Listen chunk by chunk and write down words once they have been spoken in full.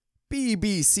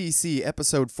TBCC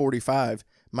episode 45,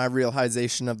 my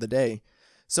realization of the day.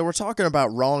 So we're talking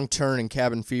about Wrong Turn and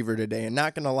Cabin Fever today, and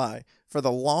not gonna lie, for the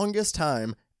longest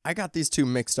time, I got these two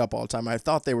mixed up all the time. I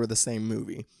thought they were the same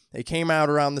movie. They came out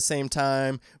around the same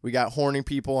time. We got horny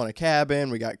people in a cabin.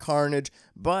 We got carnage.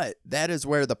 But that is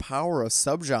where the power of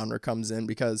subgenre comes in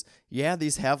because, yeah,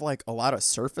 these have like a lot of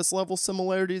surface level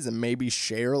similarities and maybe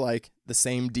share like the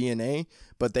same DNA,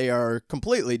 but they are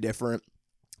completely different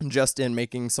just in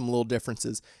making some little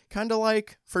differences. Kind of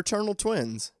like fraternal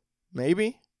twins.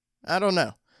 Maybe? I don't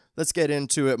know. Let's get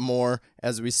into it more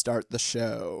as we start the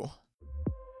show.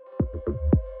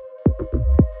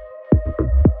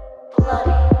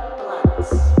 Bloody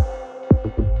Blunts.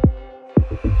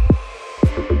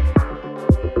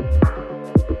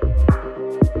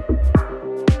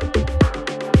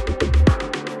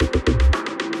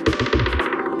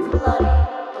 Bloody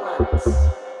Blunts.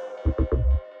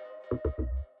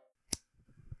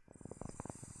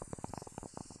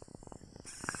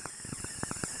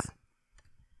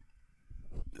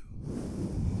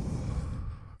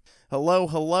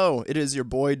 Hello. It is your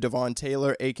boy, Devon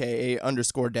Taylor, a.k.a.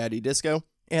 _Daddy Disco,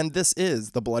 and this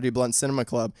is the Bloody Blunt Cinema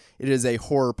Club. It is a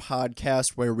horror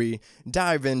podcast where we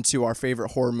dive into our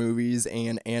favorite horror movies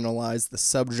and analyze the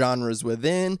subgenres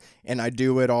within, and I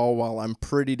do it all while I'm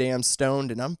pretty damn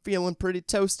stoned, and I'm feeling pretty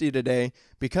toasty today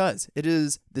because it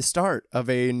is the start of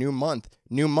a new month.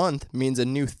 New month means a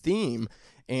new theme,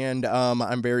 and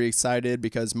I'm very excited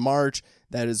because March,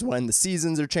 that is when the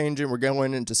seasons are changing. We're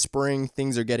going into spring.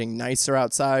 Things are getting nicer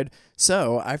outside.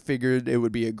 So I figured it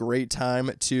would be a great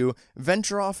time to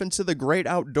venture off into the great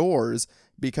outdoors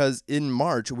because in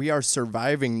March, we are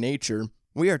surviving nature.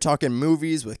 We are talking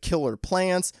movies with killer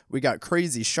plants. We got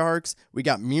crazy sharks. We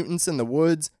got mutants in the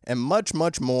woods and much,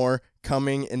 much more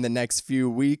coming in the next few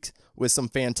weeks with some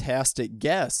fantastic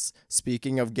guests.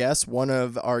 Speaking of guests, one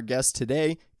of our guests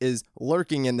today is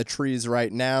lurking in the trees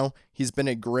right now. He's been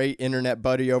a great internet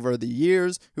buddy over the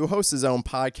years who hosts his own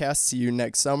podcast, See You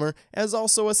Next Summer, as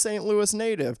also a St. Louis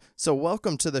native. So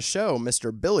welcome to the show,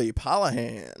 Mr. Billy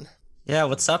Palahan. Yeah,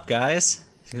 what's up, guys?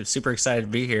 I'm super excited to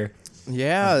be here.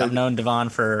 Yeah. I've known Devon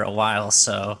for a while,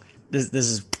 so this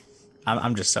is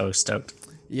I'm just so stoked.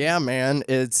 Yeah, man.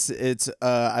 It's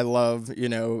I love,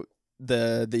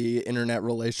 the internet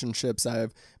relationships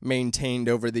I've maintained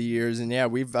over the years, and yeah,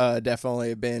 we've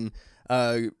definitely been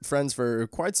friends for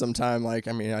quite some time. Like,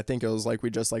 I mean, I think it was like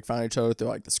we just like found each other through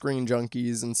like the Screen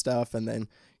Junkies and stuff, and then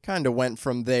kind of went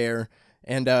from there.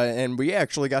 And we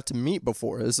actually got to meet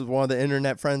before. This is one of the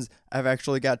internet friends I've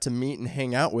actually got to meet and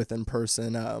hang out with in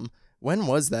person. When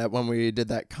was that? When we did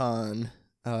that con?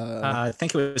 I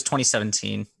think it was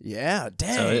 2017. Yeah,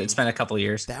 dang. So it's been a couple of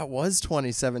years. That was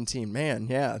 2017, man.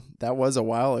 Yeah, that was a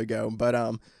while ago.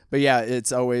 But yeah,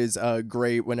 it's always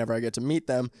great whenever I get to meet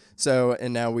them. So,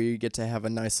 and now we get to have a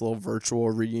nice little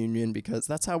virtual reunion because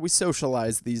that's how we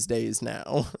socialize these days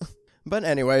now. But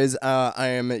anyways, I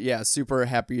am, super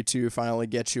happy to finally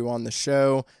get you on the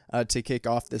show to kick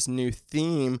off this new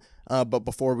theme. But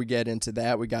before we get into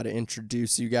that, we got to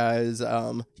introduce you guys,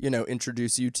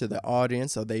 introduce you to the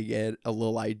audience so they get a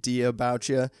little idea about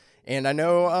you. And I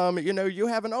know, you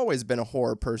haven't always been a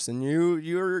horror person.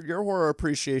 Your horror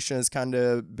appreciation has kind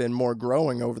of been more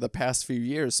growing over the past few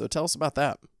years. So tell us about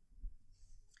that.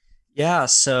 Yeah,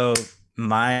 so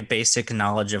my basic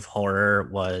knowledge of horror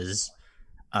was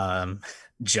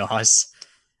Jaws,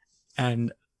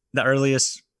 and the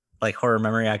earliest like horror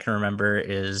memory I can remember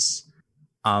is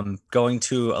going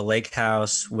to a lake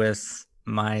house with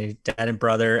my dad and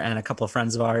brother and a couple of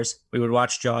friends of ours. We would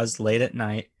watch Jaws late at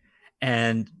night,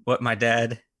 and what my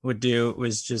dad would do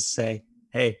was just say,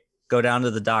 "Hey, go down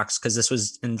to the docks," because this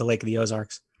was in the Lake of the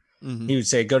Ozarks. Mm-hmm. He would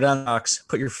say, "Go down the docks,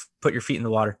 put your feet in the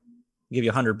water, I'll give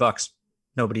you $100."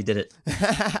 Nobody did it.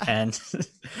 And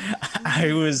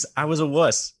I was a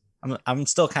wuss. I'm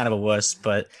still kind of a wuss,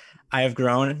 but I have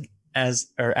grown as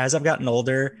I've gotten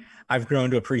older, I've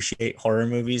grown to appreciate horror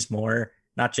movies more,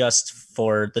 not just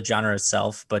for the genre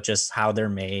itself, but just how they're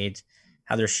made,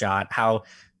 how they're shot, how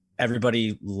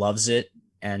everybody loves it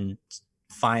and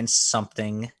finds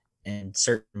something in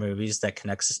certain movies that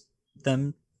connects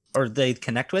them or they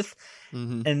connect with.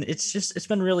 Mm-hmm. And it's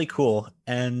been really cool.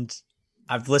 And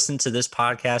I've listened to this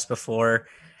podcast before,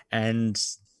 and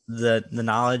the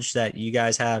knowledge that you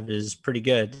guys have is pretty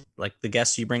good. Like the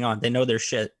guests you bring on, they know their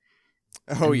shit.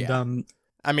 Oh, and, yeah.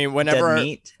 I mean,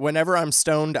 whenever I'm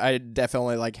stoned, I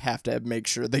definitely like have to make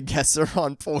sure the guests are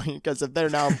on point, because if they're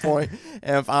not on point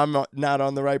and if I'm not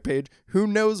on the right page, who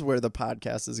knows where the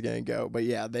podcast is going to go. But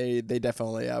yeah, they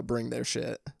definitely bring their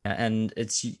shit. And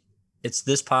it's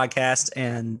this podcast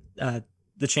and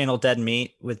the channel Dead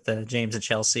Meat with James and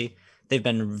Chelsea. they've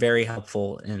been very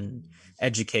helpful in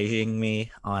educating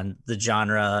me on the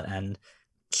genre and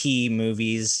key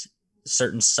movies,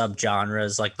 certain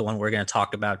subgenres like the one we're going to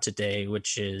talk about today,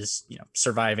 which is,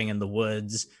 surviving in the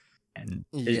woods. And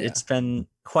Yeah. it's been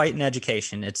quite an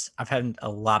education. I've had a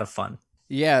lot of fun.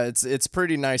 Yeah, it's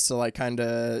pretty nice to like kind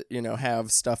of,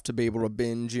 have stuff to be able to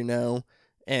binge,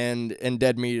 and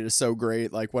Dead Meat is so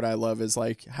great. Like what I love is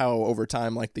like how over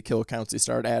time like the kill counts you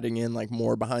start adding in like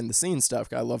more behind the scenes stuff.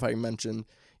 I love how you mentioned,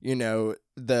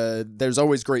 there's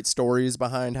always great stories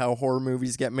behind how horror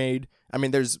movies get made. I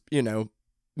mean, there's,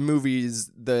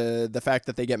 movies, the fact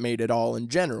that they get made at all in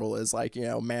general is like,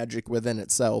 magic within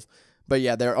itself. But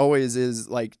yeah, there always is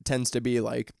like tends to be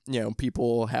like,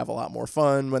 people have a lot more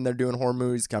fun when they're doing horror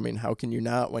movies. I mean, how can you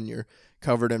not when you're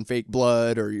covered in fake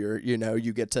blood, or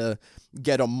you get to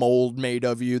get a mold made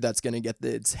of you that's going to get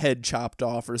its head chopped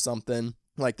off or something.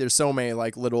 Like there's so many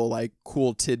like little like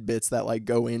cool tidbits that like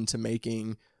go into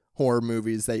making horror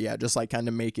movies that, yeah, just like kind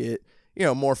of make it,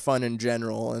 more fun in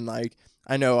general. And like,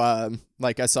 I know,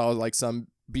 like I saw like some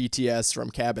BTS from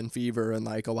Cabin Fever, and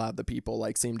like a lot of the people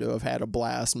like seem to have had a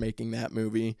blast making that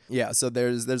movie. Yeah, so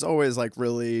there's always like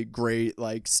really great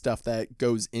like stuff that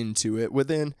goes into it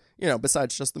within,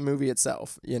 besides just the movie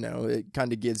itself. It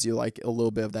kind of gives you like a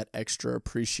little bit of that extra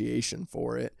appreciation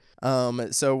for it.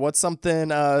 So what's something,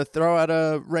 throw out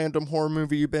a random horror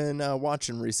movie you've been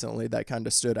watching recently that kind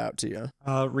of stood out to you?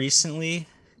 Recently,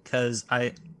 because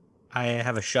I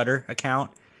have a Shudder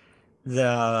account,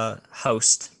 The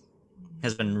Host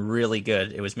has been really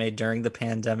good. It was made during the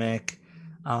pandemic.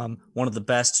 One of the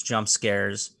best jump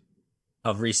scares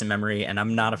of recent memory, and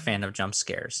I'm not a fan of jump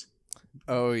scares.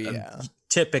 Oh yeah.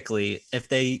 Typically, if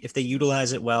they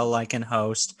utilize it well, like in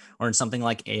Host or in something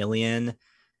like Alien,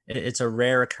 it's a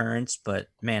rare occurrence, but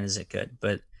man, is it good.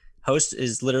 But Host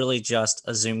is literally just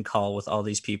a Zoom call with all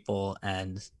these people,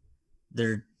 and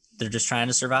they're just trying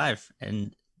to survive.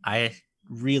 And I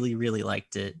really, really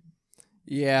liked it.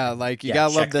 Yeah, like you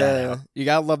gotta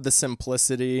love the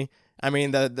simplicity. I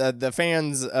mean, the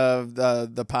fans of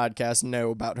the podcast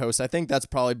know about Host. I think that's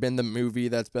probably been the movie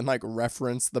that's been like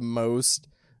referenced the most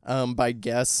by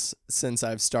guests since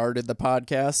I've started the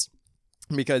podcast.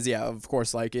 Because yeah, of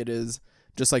course, like it is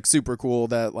just like super cool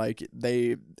that like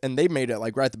they made it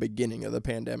like right at the beginning of the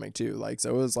pandemic too. Like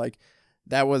so it was like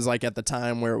that was like at the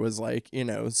time where it was like,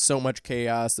 so much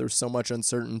chaos, there's so much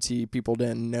uncertainty, people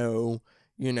didn't know,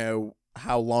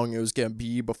 how long it was going to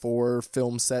be before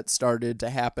film sets started to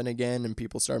happen again and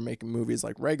people started making movies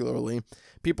like regularly.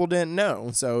 People didn't know.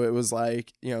 So it was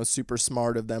like, super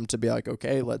smart of them to be like,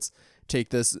 okay, let's take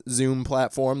this Zoom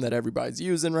platform that everybody's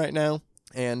using right now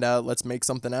and let's make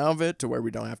something out of it to where we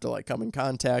don't have to like come in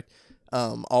contact.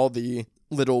 All the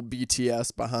little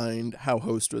BTS behind how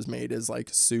Host was made is like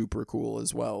super cool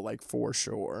as well, like for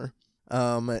sure.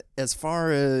 As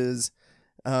far as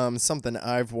something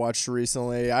I've watched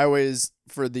recently, I always,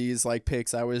 for these like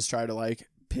picks, I always try to like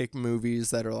pick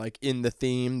movies that are like in the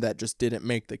theme that just didn't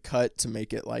make the cut to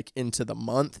make it like into the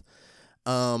month.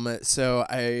 So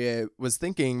I was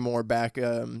thinking more back,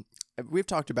 we've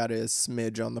talked about it a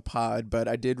smidge on the pod, but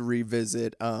I did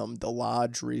revisit The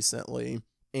Lodge recently,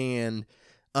 and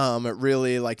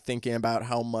really like thinking about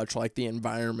how much like the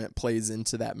environment plays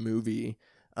into that movie.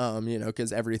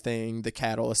 Because everything, the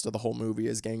catalyst of the whole movie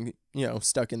is getting,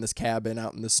 stuck in this cabin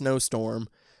out in the snowstorm,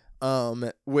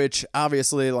 which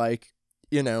obviously, like,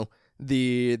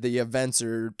 the events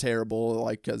are terrible,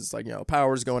 like, because, like,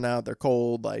 power's going out, they're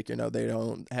cold, like, they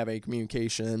don't have any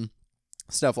communication,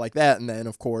 stuff like that. And then,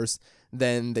 of course,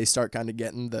 then they start kind of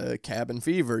getting the cabin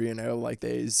fever, like,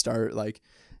 they start, like,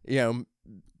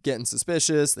 getting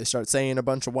suspicious, they start saying a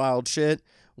bunch of wild shit.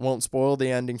 Won't spoil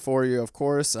the ending for you, of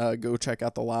course. Go check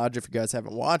out The Lodge if you guys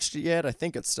haven't watched it yet. I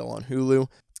think it's still on Hulu.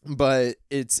 But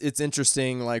it's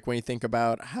interesting, like, when you think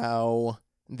about how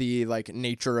the, like,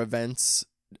 nature events,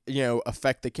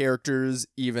 affect the characters,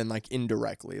 even, like,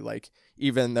 indirectly. Like,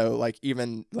 even though, like,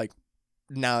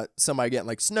 not somebody getting,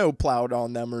 like, snow plowed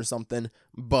on them or something,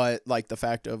 but, like, the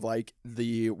fact of, like,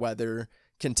 the weather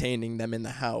containing them in the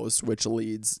house, which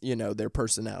leads, their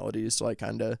personalities to, like,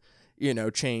 kind of,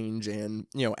 change and,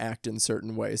 act in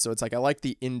certain ways. So it's like, I like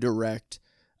the indirect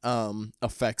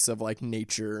effects of like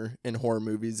nature in horror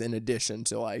movies in addition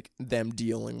to like them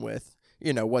dealing with,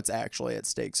 what's actually at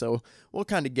stake. So we'll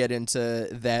kind of get into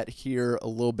that here a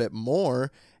little bit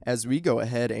more as we go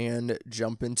ahead and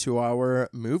jump into our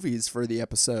movies for the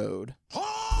episode.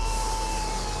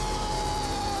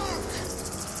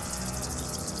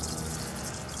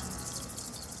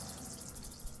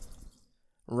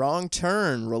 Wrong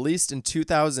Turn, released in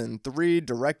 2003,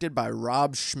 directed by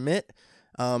Rob Schmidt.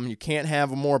 You can't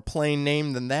have a more plain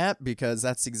name than that because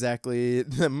that's exactly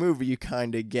the movie you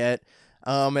kind of get.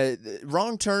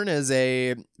 Wrong Turn is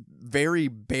a very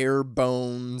bare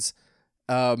bones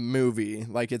movie.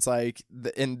 Like it's like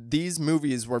and these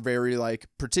movies were very like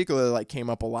particularly like came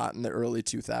up a lot in the early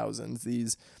 2000s.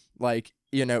 These like,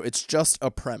 you know, it's just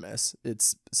a premise.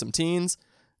 It's some teens,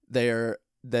 or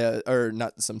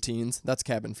not some teens, that's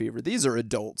Cabin Fever. These are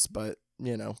adults, but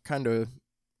you know, kind of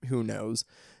who knows.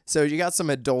 So you got some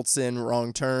adults in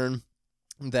Wrong Turn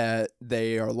that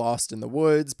they are lost in the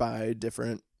woods by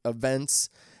different events,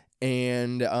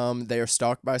 and they are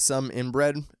stalked by some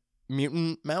inbred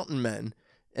mutant mountain men,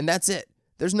 and that's it.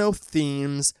 There's no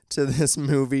themes to this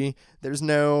movie. There's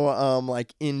no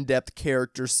like in-depth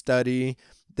character study.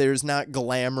 There's not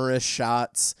glamorous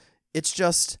shots. It's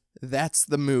just that's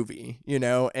the movie, you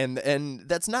know, and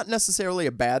that's not necessarily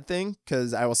a bad thing,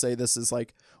 because I will say this is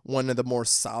like one of the more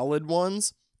solid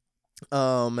ones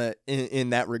in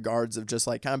that regards of just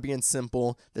like kind of being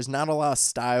simple. There's not a lot of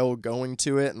style going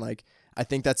to it, and like I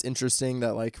think that's interesting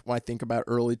that like when I think about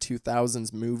early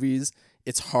 2000s movies,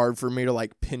 it's hard for me to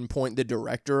like pinpoint the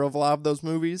director of a lot of those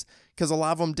movies, because a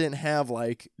lot of them didn't have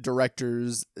like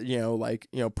directors, you know, like,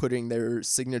 you know, putting their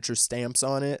signature stamps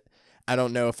on it. I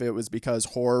don't know if it was because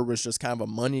horror was just kind of a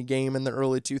money game in the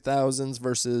early 2000s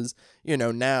versus, you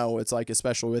know, now it's like,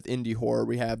 especially with indie horror,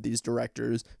 we have these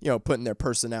directors, you know, putting their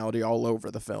personality all over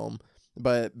the film.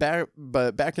 But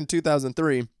back in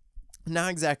 2003,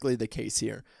 not exactly the case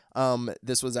here.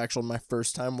 This was actually my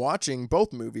first time watching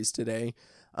both movies today.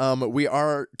 We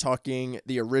are talking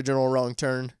the original Wrong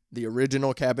Turn, the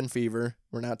original Cabin Fever.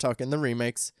 We're not talking the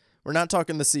remakes. We're not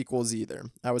talking the sequels either.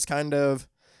 I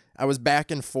was back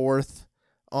and forth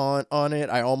on it.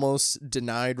 I almost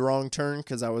denied Wrong Turn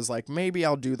because I was like, maybe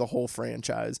I'll do the whole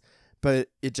franchise, but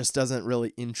it just doesn't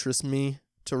really interest me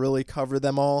to really cover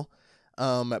them all.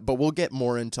 But we'll get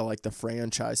more into like the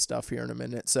franchise stuff here in a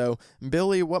minute. So,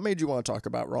 Billy, what made you want to talk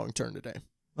about Wrong Turn today?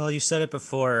 Well, you said it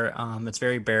before. It's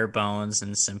very bare bones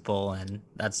and simple, and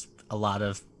that's a lot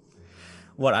of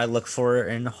what I look for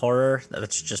in horror.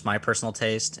 That's just my personal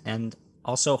taste, and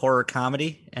also horror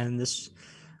comedy. And this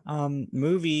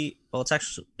movie, well,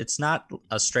 it's not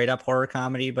a straight up horror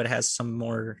comedy, but it has some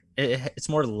more. It's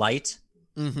more light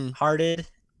hearted,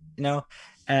 you know,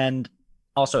 and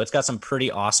also it's got some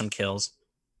pretty awesome kills.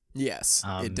 Yes,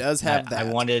 it does have that.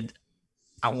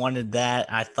 I wanted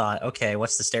that. I thought, okay,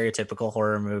 what's the stereotypical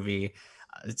horror movie?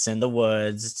 It's in the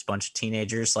woods. It's a bunch of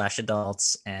teenagers /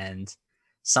 adults, and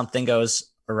something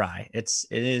goes awry. It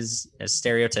is as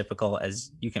stereotypical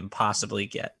as you can possibly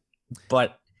get.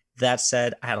 But that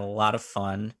said, I had a lot of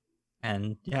fun,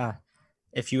 and yeah,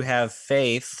 if you have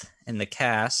faith in the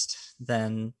cast,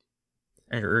 then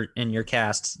or in your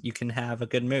cast, you can have a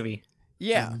good movie.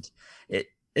 Yeah, and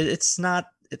it's not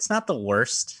the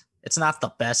worst. It's not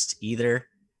the best either.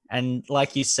 And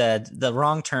like you said, the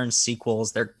Wrong Turn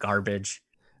sequels, they're garbage.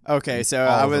 Okay, so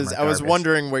I was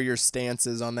wondering where your stance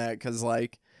is on that, because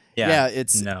like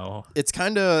it's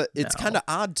kind of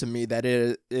odd to me that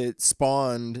it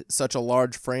spawned such a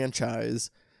large franchise,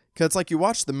 because it's like you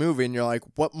watch the movie and you're like,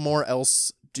 what more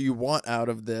else do you want out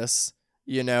of this,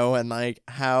 you know? And like,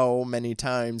 how many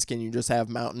times can you just have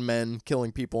mountain men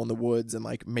killing people in the woods and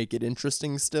like make it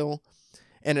interesting still?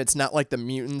 And it's not like the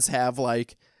mutants have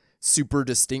like super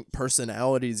distinct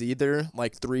personalities either.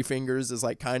 Like Three Fingers is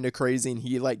like kind of crazy, and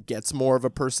he like gets more of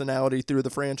a personality through the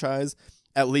franchise,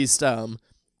 at least from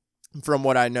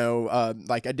what I know.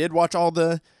 Like I did watch all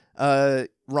the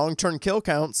Wrong Turn kill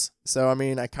counts, so I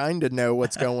mean I kind of know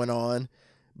what's going on,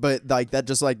 but like that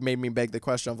just like made me beg the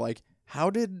question of like,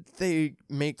 how did they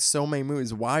make so many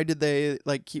movies? Why did they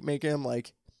like keep making them?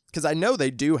 Like, because I know they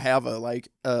do have a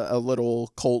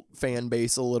little cult fan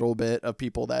base, a little bit of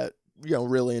people that, you know,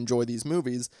 really enjoy these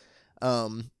movies,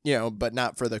 you know, but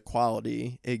not for the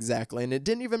quality exactly. And it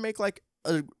didn't even make like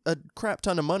a crap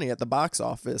ton of money at the box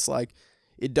office. Like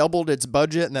it doubled its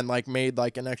budget and then like made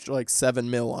like an extra like $7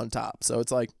 million on top. So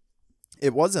it's like,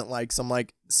 it wasn't like some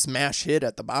like smash hit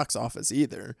at the box office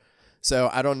either. So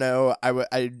I don't know.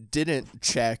 I didn't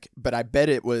check, but I bet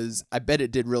it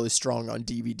did really strong on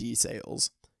DVD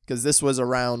sales, because this was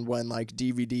around when like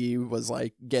DVD was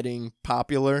like getting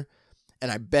popular.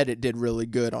 And I bet it did really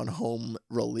good on home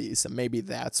release, and maybe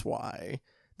that's why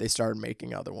they started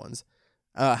making other ones.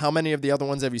 How many of the other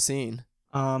ones have you seen?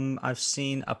 I've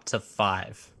seen up to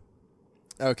 5.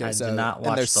 Okay, I did not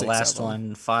watch the last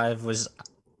one. 5 was,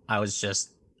 I was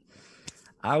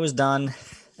done.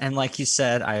 And like you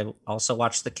said, I also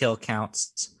watched the kill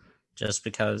counts just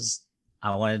because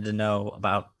I wanted to know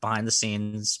about behind the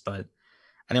scenes, but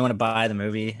I didn't want to buy the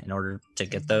movie in order to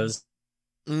get those.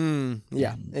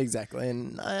 Yeah, And- exactly.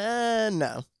 And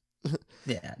no.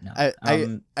 Yeah, no.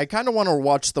 I kind of want to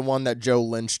watch the one that Joe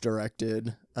Lynch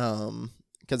directed.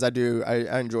 Because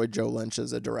I enjoy Joe Lynch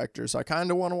as a director, so I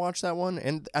kind of want to watch that one.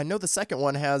 And I know the second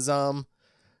one has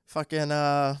fucking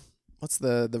what's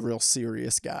the real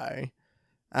serious guy?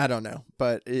 I don't know,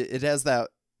 but it has that.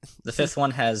 The fifth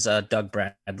one has Doug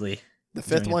Bradley. The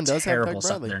fifth doing a one does have terrible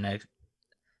Doug Bradley.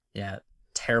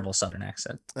 terrible Southern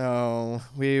accent. Oh,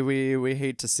 we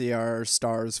hate to see our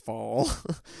stars fall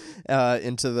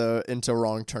into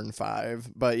Wrong Turn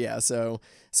 5. But yeah, so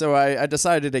I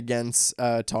decided against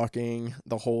talking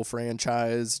the whole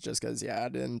franchise just because I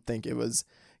didn't think it was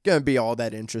gonna be all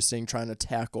that interesting trying to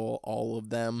tackle all of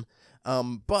them.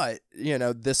 But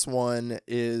this one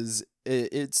is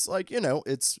it's like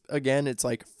it's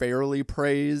like fairly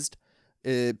praised.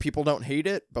 People don't hate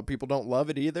it, but people don't love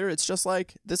it either. It's just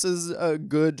like, this is a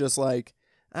good, just like,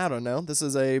 I don't know. This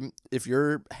is if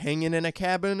you're hanging in a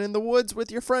cabin in the woods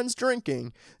with your friends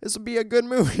drinking, this would be a good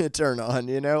movie to turn on,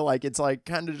 like it's like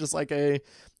kind of just like a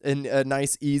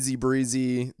nice, easy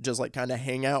breezy, just like kind of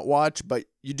hangout watch, but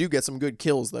you do get some good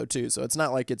kills though too. So it's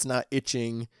not like it's not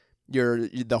itching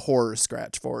the horror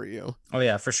scratch for you. Oh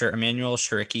yeah, for sure. Emmanuel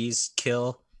Shriki's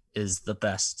kill is the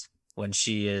best when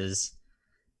she is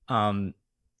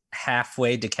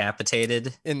halfway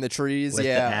decapitated In the trees, with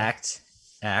yeah. the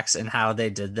axe, and how they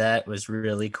did that was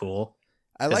really cool.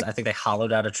 I think they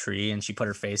hollowed out a tree and she put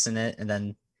her face in it, and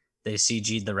then they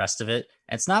CG'd the rest of it.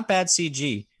 And it's not bad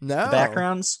CG. No. The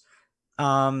backgrounds,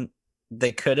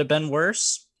 they could have been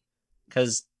worse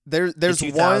because There's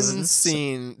the one 2000s.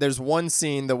 scene. There's one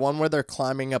scene, the one where they're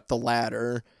climbing up the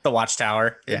ladder. the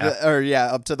Watchtower. Yeah.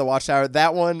 Up to the watchtower.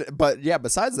 That one, but yeah,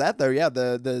 besides that though, yeah,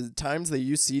 the times they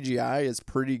use CGI is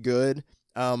pretty good.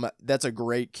 That's a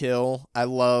great kill. I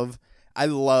love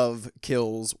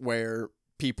kills where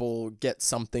people get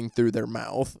something through their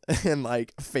mouth and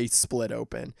like face split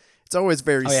open. It's always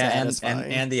very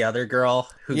satisfying. and the other girl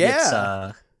who gets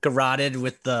garroted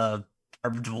with the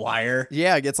barbed wire.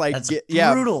 Yeah, it gets like That's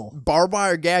brutal. brutal. Barbed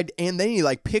wire gagged, and then he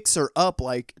like picks her up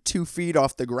like 2 feet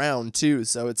off the ground too.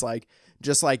 So it's like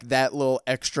just like that little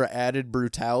extra added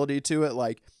brutality to it.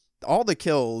 Like all the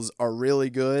kills are really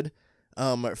good,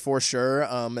 for sure.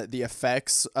 The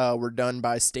effects were done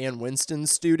by Stan Winston's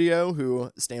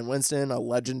studio. Stan Winston, a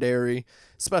legendary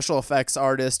special effects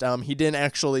artist. He didn't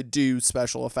actually do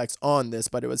special effects on this,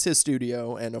 but it was his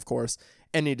studio, and of course,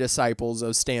 any disciples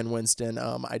of Stan Winston,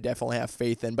 I definitely have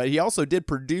faith in. But he also did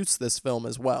produce this film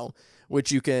as well,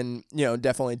 which you can,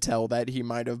 definitely tell that he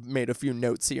might have made a few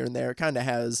notes here and there. It kind of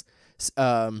has,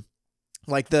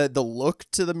 like the look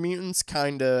to the mutants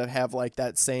kind of have like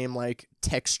that same like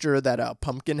texture that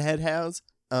Pumpkinhead has.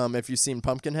 If you've seen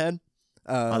Pumpkinhead.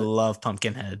 I love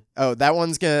Pumpkinhead. Oh,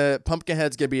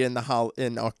 Pumpkinhead's gonna be in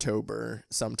October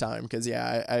sometime because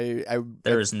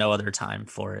There is no other time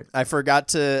for it. I forgot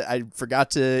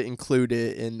to include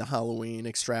it in the Halloween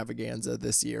extravaganza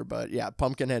this year, but yeah,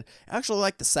 Pumpkinhead. I actually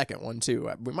like the second one too.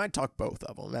 We might talk both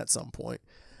of them at some point.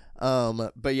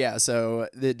 But yeah, so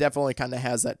it definitely kind of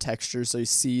has that texture, so you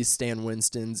see Stan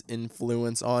Winston's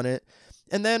influence on it.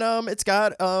 And then it's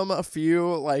got a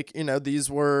few, like, these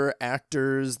were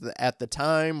actors that at the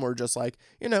time were just like,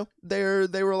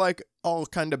 they were like all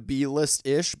kind of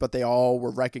B-list-ish, but they all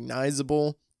were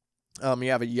recognizable.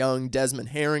 You have a young Desmond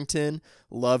Harrington.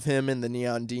 Love him in The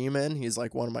Neon Demon. He's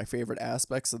like one of my favorite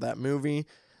aspects of that movie.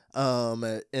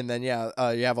 And then you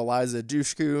have Eliza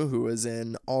Dushku, who was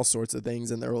in all sorts of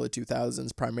things in the early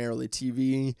 2000s, primarily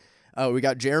TV. We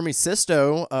got Jeremy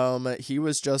Sisto. He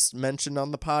was just mentioned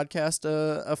on the podcast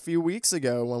a few weeks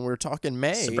ago when we were talking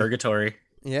May. Suburgatory.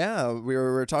 Yeah, we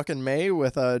were talking May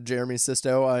with Jeremy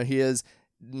Sisto. He is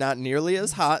not nearly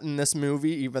as hot in this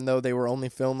movie, even though they were only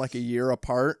filmed like a year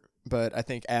apart. But I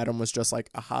think Adam was just like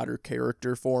a hotter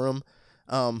character for him.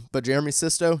 But Jeremy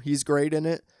Sisto, he's great in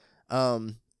it.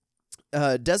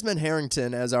 Desmond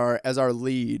Harrington as our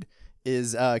lead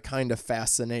is kind of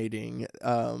fascinating,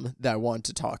 that I want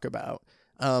to talk about.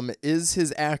 Is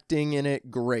his acting in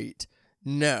it great?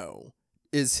 No.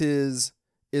 Is his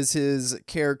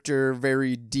character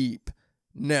very deep?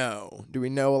 No. Do we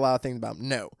know a lot of things about him?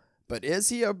 No. But is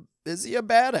he a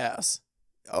badass?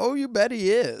 Oh, you bet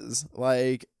he is.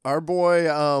 Like our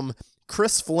boy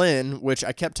Chris Flynn, which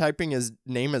I kept typing his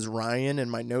name as Ryan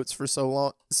in my notes for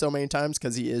so many times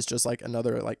because he is just like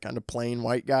another like kind of plain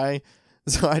white guy.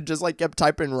 So I just like kept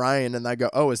typing Ryan and I go,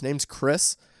 oh, his name's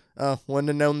Chris. Wouldn't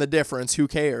have known the difference. Who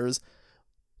cares?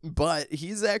 But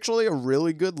he's actually a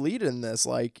really good lead in this.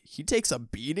 Like he takes a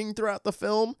beating throughout the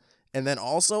film and then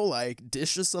also like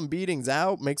dishes some beatings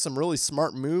out, makes some really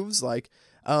smart moves. Like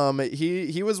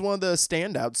He was one of the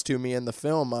standouts to me in the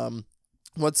film.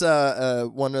 What's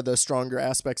one of the stronger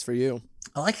aspects for you?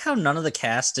 I like how none of the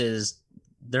cast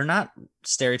they're not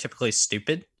stereotypically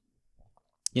stupid.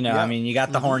 You know, Yeah. I mean, you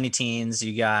got the Mhm. horny teens,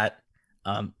 you got,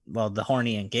 the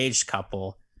horny engaged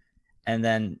couple, and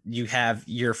then you have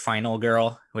your final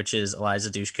girl, which is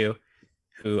Eliza Dushku,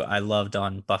 who I loved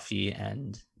on Buffy,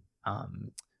 and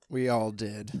We all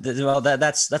did.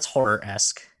 that's horror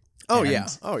esque. Oh And, yeah.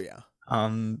 Oh yeah.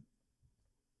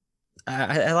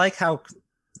 I like how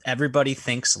everybody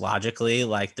thinks logically,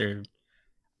 like they're,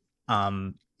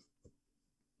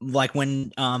 like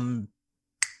when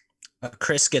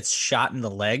Chris gets shot in the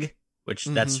leg, which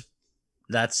that's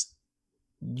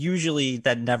usually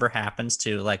that never happens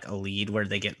to like a lead where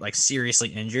they get like seriously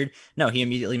injured. No, he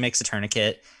immediately makes a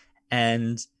tourniquet,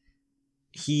 and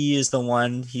he is the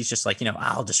one. He's just like,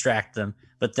 I'll distract them.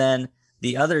 But then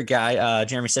the other guy,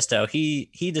 Jeremy Sisto, he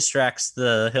distracts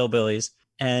the hillbillies,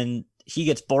 and he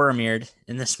gets Boromired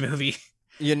in this movie.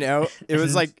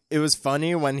 It was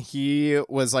funny when he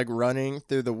was like running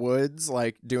through the woods,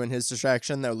 like doing his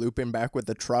distraction. They're looping back with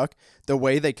the truck. The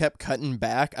way they kept cutting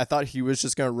back, I thought he was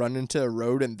just gonna run into a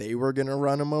road and they were gonna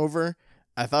run him over.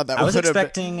 I thought that I was would have been.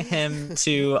 expecting him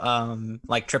to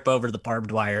like trip over the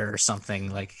barbed wire or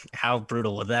something. Like, how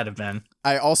brutal would that have been?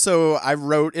 I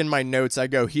wrote in my notes, I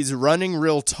go, he's running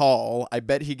real tall. I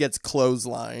bet he gets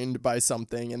clotheslined by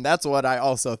something, and that's what I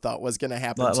also thought was gonna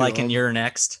happen to Like him. in You're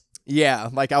Next. Yeah,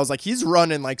 like I was like, he's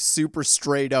running like super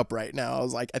straight up right now. I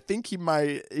was like, I think he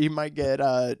might get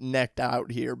necked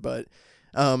out here, but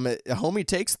homie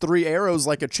takes 3 arrows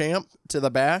like a champ to the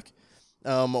back.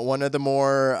 One of the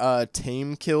more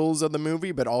tame kills of the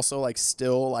movie, but also like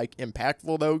still like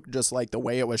impactful though, just like the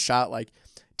way it was shot. Like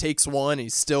takes 1,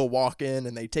 he's still walking,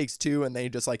 and they takes 2, and they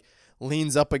just like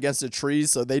leans up against a tree,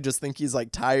 so they just think he's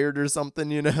like tired or something,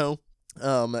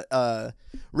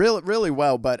 really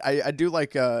well. But I do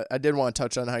like I did want to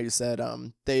touch on how you said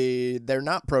they're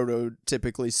not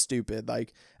prototypically stupid.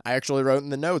 Like I actually wrote in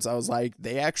the notes, I was like,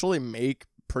 they actually make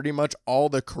pretty much all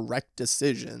the correct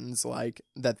decisions like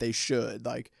that they should,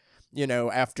 like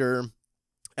after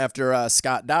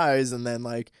Scott dies, and then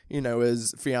like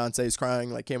his fiance's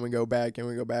crying like, can we go back,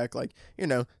 like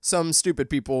some stupid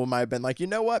people might have been like,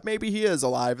 what, maybe he is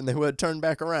alive, and they would turn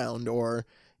back around, or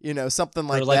something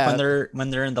like Or like that. when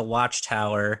they're in the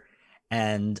watchtower,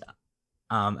 and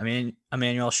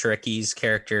Emmanuel Shriki's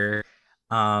character,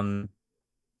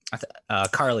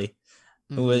 Carly,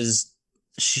 who was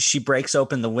she breaks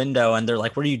open the window, and they're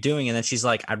like, what are you doing? And then she's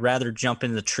like, I'd rather jump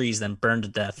in the trees than burn to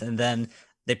death. And then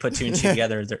they put 2 and 2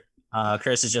 together.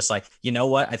 Chris is just like, you know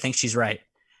what? I think she's right.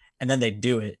 And then they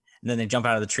do it. And then they jump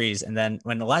out of the trees. And then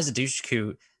when Eliza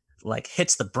Dushku like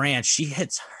hits the branch, she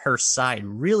hits her side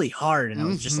really hard. And I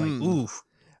was just like, ooh,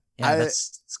 yeah,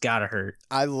 it's gotta hurt.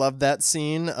 I love that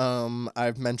scene.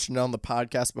 I've mentioned it on the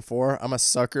podcast before. I'm a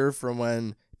sucker for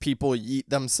when people yeet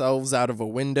themselves out of a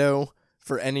window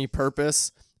for any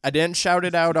purpose. I didn't shout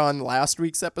it out on last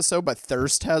week's episode, but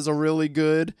Thirst has a really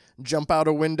good jump out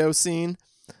a window scene.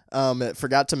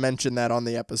 Forgot to mention that on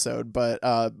the episode, but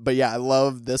yeah, I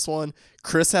love this one.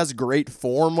 Chris has great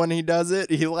form when he does it.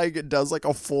 He like does like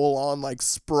a full on like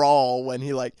sprawl when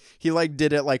he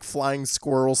did it like flying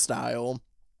squirrel style,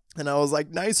 and I was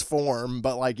like, nice form.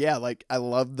 But like, yeah, like I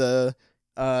love the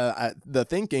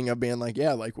thinking of being like,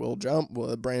 yeah, like we'll jump,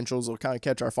 the branches will kind of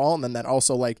catch our fall, and then that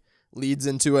also like leads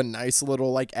into a nice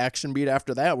little like action beat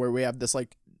after that, where we have this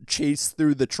like chase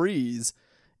through the trees.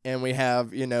 And we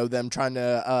have, them trying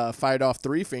to fight off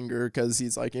Three Finger because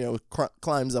he's like,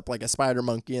 climbs up like a spider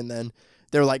monkey. And then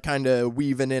they're like kind of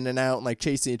weaving in and out and like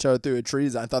chasing each other through the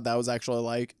trees. I thought that was actually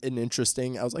like I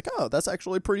was like, oh, that's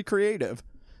actually pretty creative.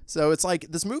 So it's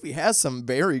like this movie has some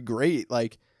very great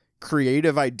like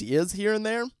creative ideas here and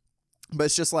there. But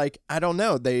it's just like, I don't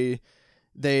know. They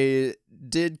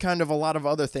did kind of a lot of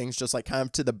other things just like kind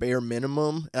of to the bare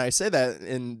minimum, and I say that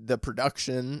in the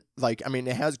production, like, I mean,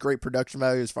 it has great production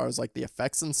value as far as like the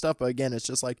effects and stuff, but again, it's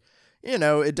just like,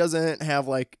 it doesn't have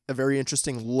like a very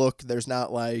interesting look. There's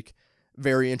not like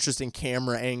very interesting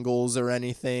camera angles or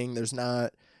anything. There's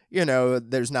not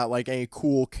like any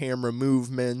cool camera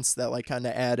movements that like kind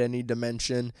of add any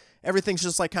dimension. Everything's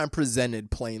just like kind of presented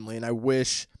plainly, and I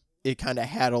wish it kind of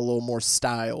had a little more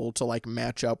style to like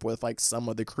match up with like some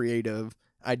of the creative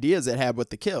ideas it had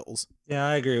with the kills. Yeah,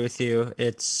 I agree with you.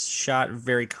 It's shot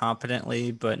very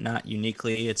competently, but not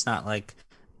uniquely. It's not like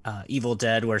Evil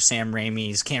Dead, where Sam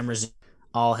Raimi's cameras,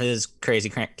 all his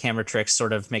crazy camera tricks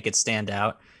sort of make it stand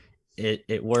out.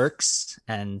 It works,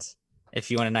 and if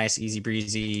you want a nice, easy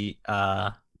breezy,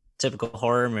 typical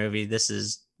horror movie, this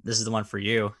is the one for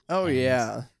you. Oh, and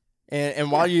yeah.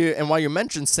 And while you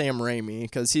mentioned Sam Raimi,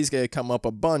 because he's gonna come up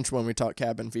a bunch when we talk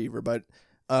Cabin Fever, but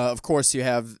of course you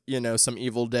have some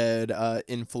Evil Dead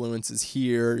influences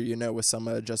here, with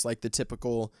some just like the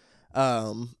typical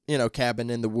cabin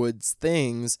in the woods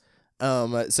things.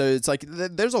 So it's like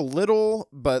there's a little,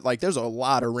 but like there's a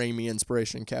lot of Raimi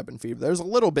inspiration in Cabin Fever. There's a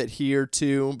little bit here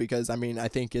too, because I mean I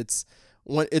think it's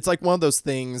like one of those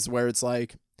things where it's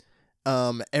like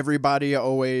everybody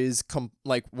always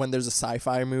like when there's a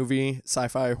sci-fi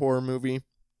horror movie,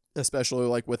 especially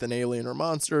like with an alien or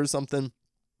monster or something,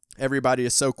 everybody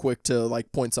is so quick to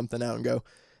like point something out and go,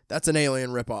 that's an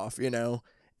Alien ripoff,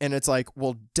 And it's like,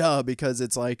 well, duh, because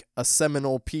it's like a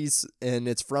seminal piece and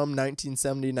it's from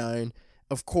 1979.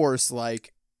 Of course,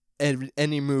 like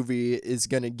any movie is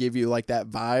going to give you like that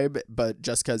vibe, but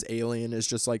just because Alien is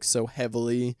just like so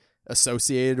heavily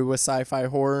associated with sci-fi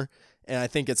horror. And I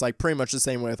think it's like pretty much the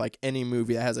same way with like any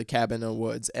movie that has a cabin in the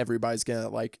woods, everybody's going to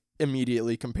like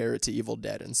immediately compare it to Evil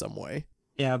Dead in some way.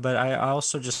 Yeah, but I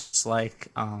also just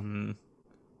like a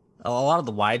lot of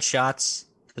the wide shots,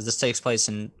 because this takes place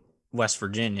in West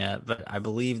Virginia, but I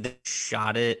believe they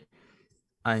shot it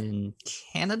in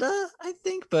Canada, I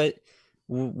think, but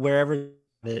wherever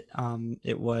it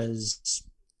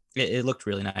looked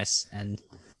really nice, and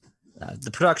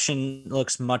the production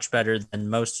looks much better than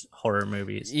most horror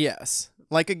movies. Yes,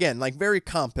 like again, like very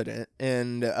competent,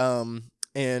 and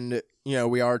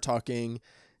we are talking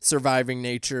surviving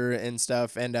nature and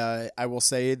stuff, and I will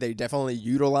say they definitely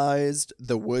utilized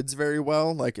the woods very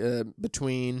well, like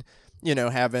between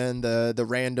having the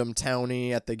random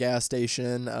townie at the gas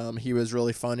station. He was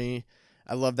really funny.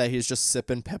 I love that he's just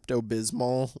sipping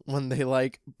Pepto-Bismol when they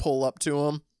like pull up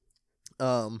to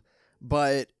him.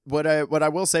 But what I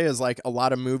will say is like a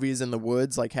lot of movies in the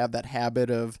woods like have that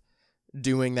habit of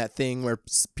doing that thing where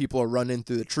people are running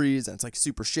through the trees and it's like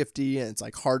super shifty and it's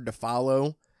like hard to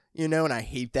follow, and I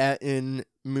hate that in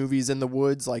movies in the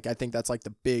woods. Like I think that's like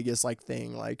the biggest like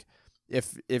thing. Like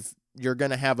if you're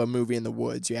going to have a movie in the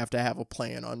woods, you have to have a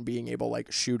plan on being able to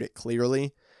like shoot it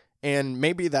clearly. And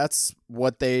maybe that's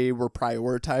what they were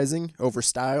prioritizing over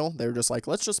style. They were just like,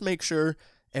 let's just make sure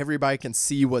everybody can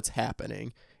see what's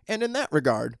happening. And in that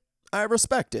regard, I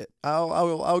respect it.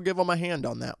 I'll give them a hand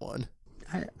on that one.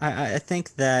 I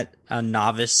think that a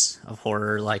novice of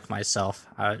horror like myself,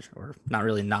 or not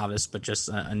really novice, but just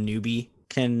a newbie,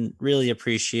 can really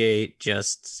appreciate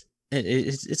just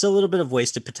it's a little bit of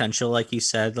wasted potential, like you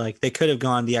said. Like they could have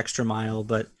gone the extra mile,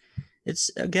 but it's,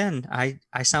 again, I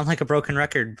sound like a broken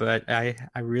record, but I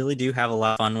really do have a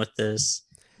lot of fun with this.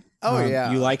 Oh yeah,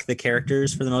 you like the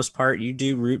characters for the most part. You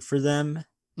do root for them.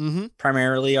 Mm-hmm.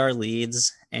 Primarily our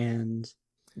leads, and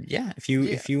yeah, if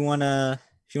you wanna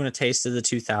taste of the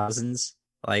 2000s,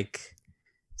 like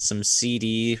some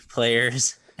CD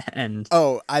players and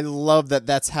I love that.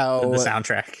 That's how the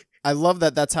soundtrack. I love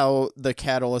that that's how the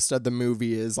catalyst of the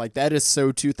movie is. Like, that is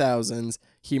so 2000s.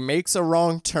 He makes a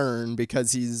wrong turn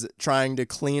because he's trying to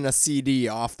clean a CD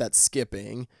off that's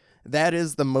skipping. That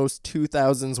is the most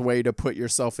 2000s way to put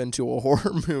yourself into a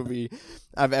horror movie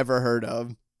I've ever heard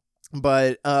of.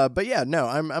 But yeah, no,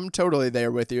 I'm totally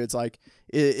there with you. It's like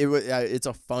it's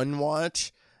a fun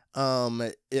watch.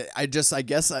 I guess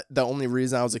the only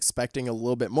reason I was expecting a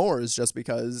little bit more is just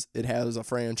because it has a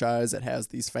franchise, it has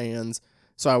these fans.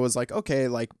 So I was like, okay,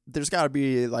 like there's got to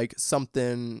be like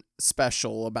something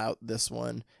special about this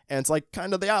one. And it's like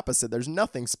kind of the opposite. There's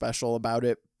nothing special about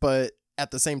it, but at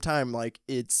the same time, like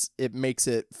it makes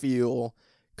it feel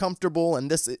comfortable. And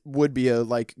this would be a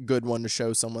like good one to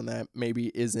show someone that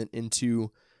maybe isn't into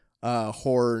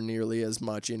horror nearly as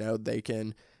much. They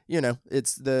can,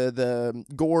 it's the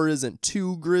gore isn't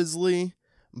too grisly,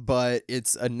 but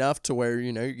it's enough to where,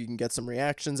 you can get some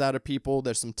reactions out of people.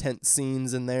 There's some tense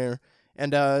scenes in there.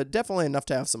 And definitely enough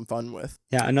to have some fun with.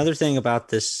 Yeah, another thing about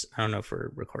this, I don't know if we're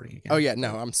recording again. Oh, yeah,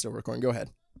 no, I'm still recording. Go ahead.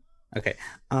 Okay.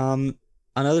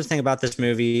 Another thing about this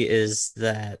movie is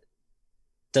that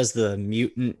does the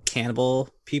mutant cannibal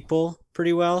people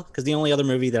pretty well. Because the only other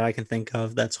movie that I can think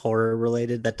of that's horror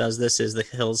related that does this is The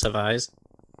Hills Have Eyes.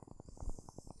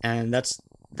 And that's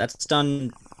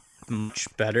done much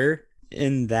better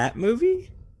in that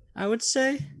movie, I would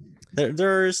say.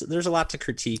 There's a lot to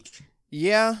critique.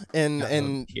 Yeah,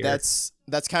 and that's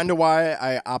kind of why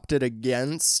I opted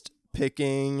against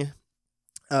picking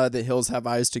The Hills Have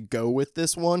Eyes to go with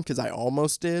this one, because I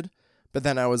almost did. But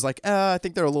then I was like, I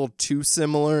think they're a little too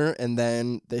similar. And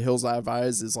then The Hills Have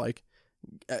Eyes is like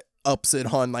ups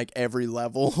it on like every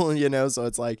level, So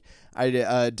it's like I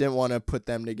didn't want to put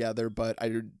them together, but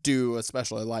I do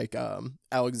especially like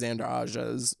Alexander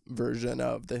Aja's version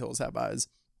of The Hills Have Eyes.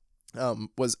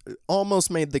 Was almost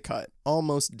made the cut,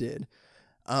 almost did.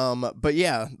 But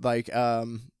yeah, like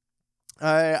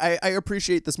I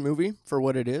appreciate this movie for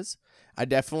what it is. I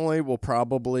definitely will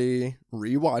probably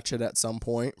rewatch it at some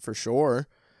point for sure.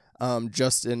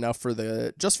 Just enough for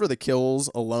the kills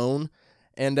alone.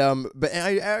 And but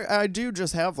I do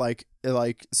just have like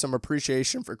some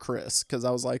appreciation for Chris, because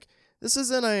I was like, this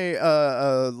isn't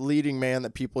a leading man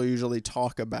that people usually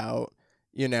talk about,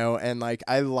 you know, and like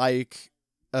I like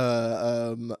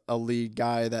a lead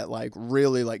guy that like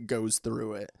really like goes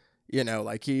through it, you know,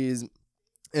 like he's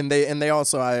and they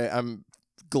also I'm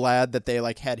glad that they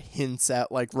like had hints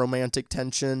at like romantic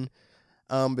tension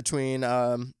between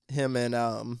him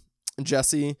and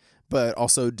Jesse, but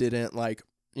also didn't like,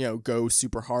 you know, go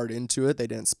super hard into it. They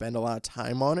didn't spend a lot of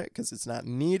time on it because it's not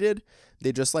needed.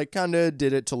 They just like kind of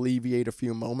did it to alleviate a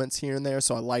few moments here and there.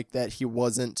 So I like that he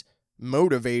wasn't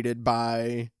motivated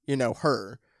by, you know,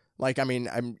 her. Like, I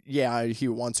mean, he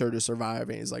wants her to survive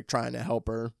and he's like trying to help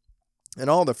her and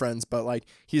all the friends, but like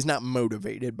he's not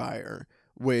motivated by her,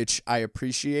 which I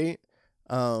appreciate.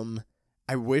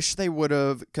 I wish they would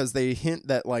have, because they hint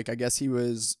that like I guess he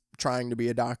was trying to be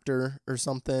a doctor or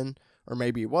something, or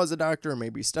maybe he was a doctor, or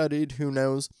maybe he studied, who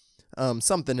knows,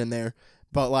 something in there.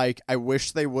 But like I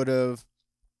wish they would have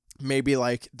maybe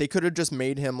like they could have just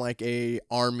made him like a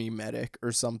army medic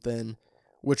or something,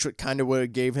 which kind of would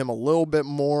have gave him a little bit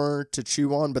more to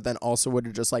chew on, but then also would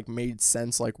have just like made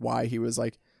sense like why he was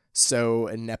like so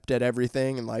inept at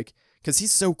everything, and like because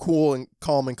he's so cool and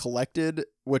calm and collected,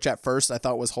 which at first I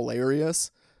thought was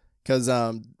hilarious, because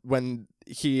when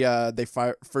they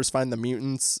first find the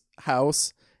mutant's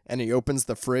house and he opens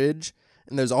the fridge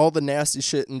and there's all the nasty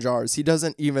shit in jars, he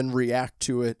doesn't even react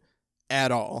to it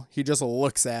at all. He just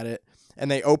looks at it,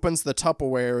 and they opens the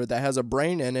Tupperware that has a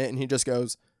brain in it and he just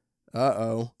goes,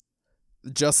 uh-oh,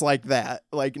 just like that,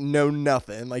 like no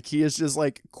nothing. Like he is just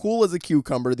like cool as a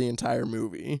cucumber the entire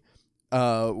movie,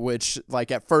 which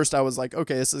like at first I was like,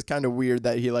 okay, this is kind of weird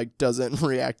that he like doesn't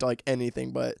react to like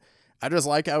anything, but I just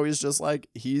like how he's just like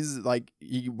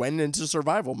he went into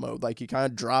survival mode. Like he kind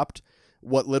of dropped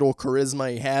what little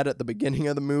charisma he had at the beginning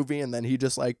of the movie, and then he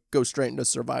just like goes straight into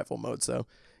survival mode. So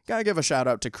gotta give a shout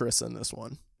out to Chris in this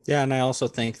one. Yeah, and I also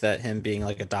think that him being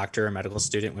like a doctor or medical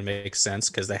student would make sense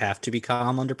because they have to be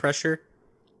calm under pressure.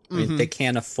 I mean, they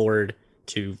can't afford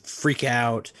to freak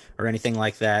out or anything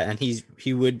like that, and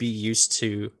he would be used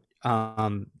to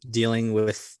dealing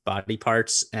with body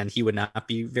parts, and he would not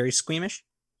be very squeamish.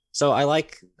 So I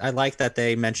like that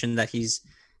they mentioned that he's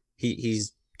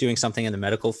doing something in the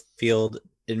medical field.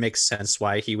 It makes sense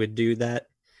why he would do that.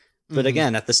 But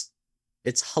again,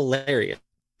 it's hilarious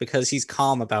because he's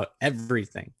calm about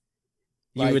everything.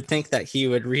 You would think that he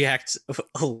would react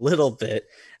a little bit.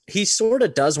 He sort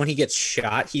of does when he gets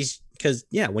shot.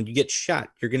 When you get shot,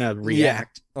 you're gonna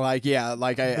react. But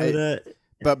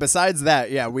besides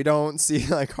that, we don't see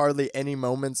like hardly any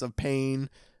moments of pain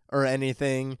or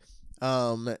anything.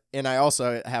 And I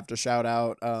also have to shout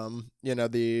out,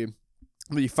 the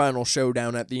final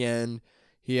showdown at the end.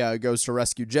 He goes to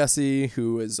rescue Jesse,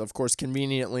 who is, of course,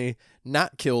 conveniently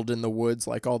not killed in the woods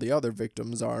like all the other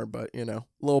victims are, but, you know,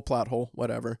 little plot hole,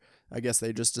 whatever. I guess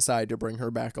they just decide to bring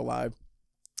her back alive.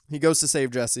 He goes to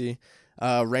save Jesse,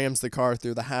 rams the car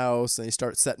through the house, and he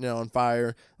starts setting it on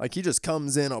fire. Like, he just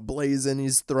comes in ablazing,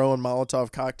 he's throwing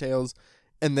Molotov cocktails,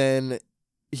 and then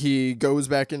he goes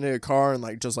back into the car and,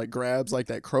 like, just, like, grabs, like,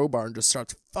 that crowbar and just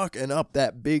starts fucking up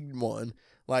that big one.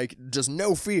 Like, just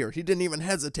no fear. He didn't even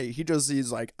hesitate.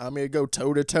 He's like, I'm going to go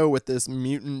toe-to-toe with this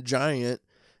mutant giant.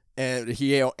 And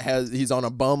he's on a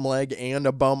bum leg and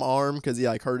a bum arm because he,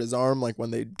 like, hurt his arm, like,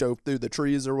 when they dove through the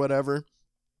trees or whatever.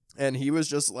 And he was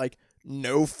just, like,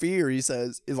 no fear, he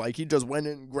says. Is like, he just went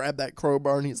in and grabbed that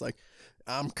crowbar, and he's like,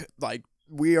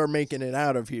 we are making it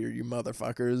out of here, you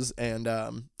motherfuckers. And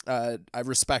I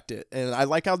respect it. And I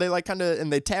like how they, like, kind of,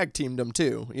 and they tag teamed him,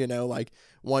 too. You know, like,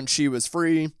 once she was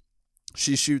free,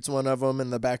 she shoots one of them in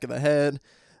the back of the head,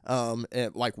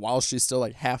 and like while she's still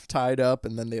like half tied up,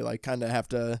 and then they like kind of have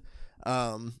to,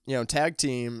 tag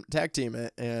team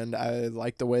it. And I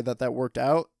like the way that worked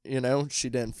out. You know, she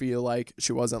didn't feel like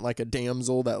she wasn't like a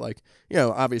damsel that like, you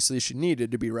know, obviously she needed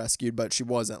to be rescued, but she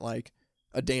wasn't like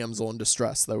a damsel in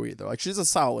distress though either. Like she's a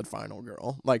solid final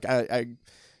girl. Like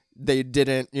they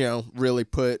didn't, you know, really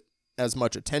put as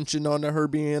much attention onto her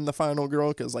being the final girl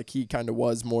because like he kind of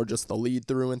was more just the lead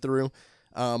through and through,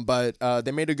 but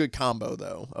they made a good combo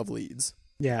though of leads.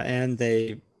 Yeah, and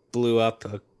they blew up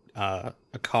a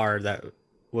car that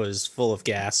was full of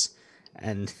gas,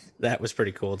 and that was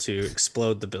pretty cool to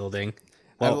explode the building.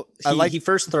 Well, he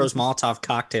first throws Molotov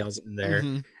cocktails in there,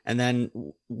 and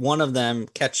then one of them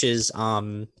catches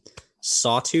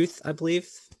Sawtooth, I believe,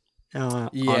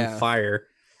 on fire.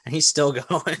 and he's still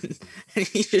going. And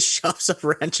he just shoves a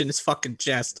wrench in his fucking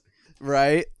chest.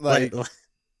 Right? Like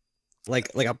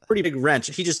a pretty big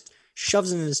wrench. He just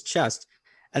shoves it in his chest.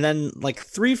 And then like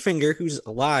Three Finger, who's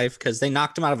alive because they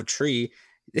knocked him out of a tree,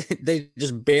 they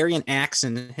just bury an axe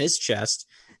in his chest,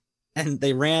 and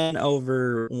they ran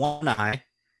over One Eye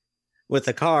with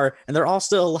a car, and they're all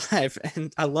still alive.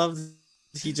 And I love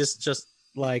he just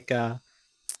like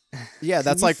yeah,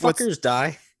 that's like fuckers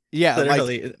die. Yeah,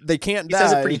 Literally. like they can't He die.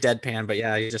 says it pretty deadpan, but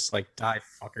yeah, he just like die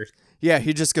fuckers. Yeah,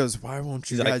 he just goes, "Why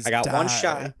won't you He's like, guys I got die?" one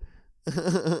shot.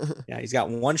 Yeah, he's got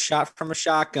one shot from a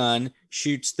shotgun,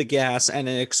 shoots the gas, and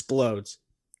it explodes.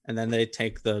 And then they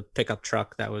take the pickup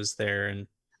truck that was there, and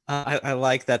I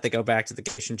like that they go back to the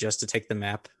station just to take the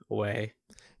map away,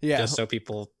 Yeah, just so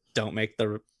people don't make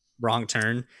the wrong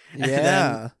turn. And yeah,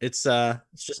 then it's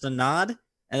just a nod,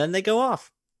 and then they go off.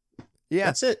 yeah.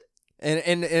 That's it.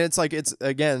 And it's like it's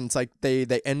like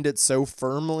they end it so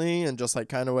firmly and just like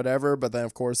kind of whatever, but then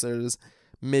of course there's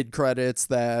mid credits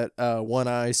that One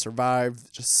Eye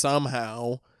survived just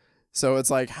somehow. So it's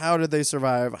like, how did they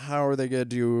survive? How are they gonna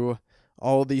do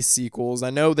all these sequels? I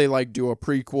know they like do a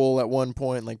prequel at one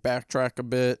point, like backtrack a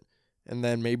bit, and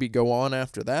then maybe go on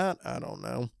after that. I don't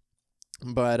know,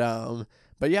 but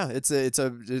yeah, it's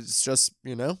just,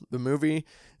 you know, the movie.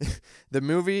 The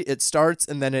movie, it starts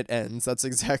and then it ends. That's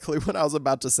exactly what I was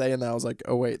about to say, and I was like,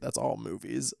 oh wait, that's all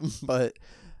movies. but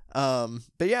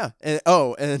yeah, and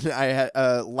I had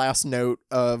a last note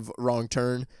of Wrong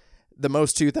Turn, the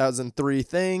most 2003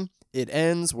 thing. It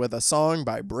ends with a song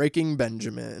by Breaking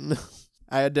Benjamin.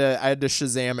 I had to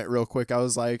Shazam it real quick. I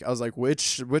was like,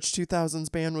 which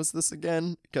 2000s band was this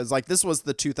again? Because like this was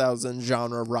the 2000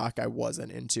 genre of rock I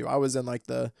wasn't into. I was in like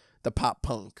the pop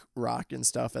punk rock and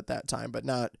stuff at that time, but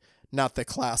not the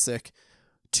classic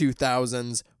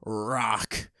 2000s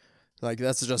rock. Like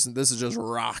this is just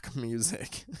rock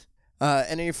music.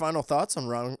 Any final thoughts on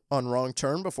Wrong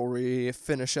Turn before we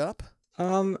finish up?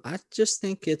 I just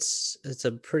think it's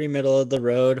a pretty middle of the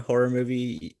road horror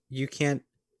movie. You can't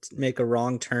make a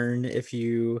wrong turn if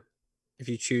you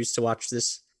choose to watch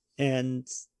this. And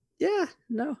yeah,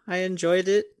 no, I enjoyed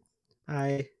it.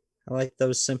 I like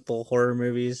those simple horror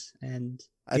movies, and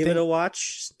give it a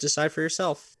watch. Decide for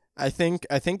yourself. I think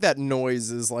that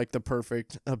noise is like the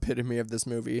perfect epitome of this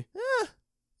movie.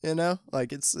 You know,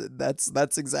 like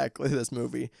that's exactly this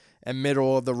movie. And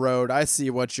middle of the road. I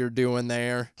see what you're doing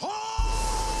there.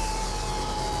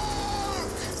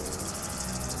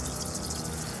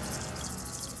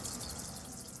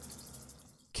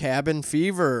 Cabin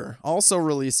Fever, also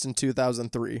released in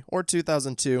 2003 or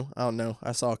 2002. I don't know.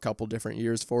 I saw a couple different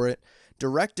years for it.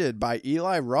 Directed by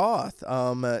Eli Roth.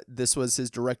 This was his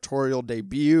directorial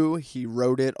debut. He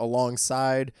wrote it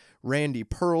alongside Randy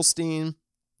Perlstein.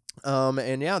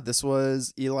 And yeah, this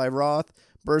was Eli Roth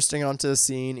bursting onto the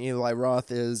scene. Eli Roth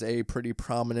is a pretty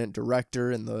prominent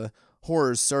director in the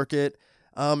horror circuit.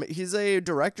 He's a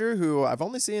director who I've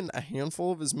only seen a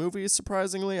handful of his movies,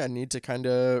 surprisingly. I need to kind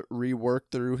of rework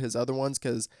through his other ones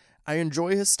because I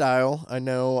enjoy his style. I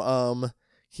know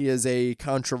he is a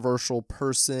controversial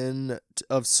person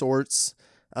of sorts.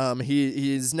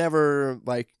 He's never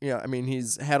like, you know, I mean,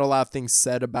 he's had a lot of things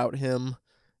said about him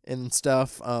and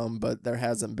stuff, but there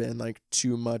hasn't been like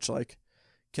too much like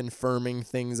confirming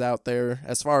things out there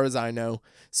as far as I know.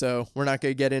 So we're not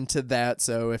going to get into that.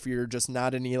 So if you're just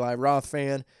not an Eli Roth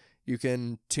fan, you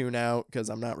can tune out because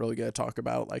I'm not really going to talk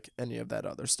about like any of that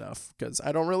other stuff because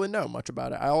I don't really know much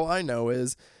about it. All I know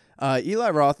is Eli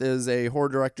Roth is a horror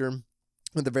director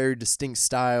with a very distinct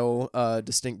style,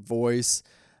 distinct voice.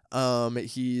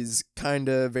 He's kind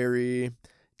of very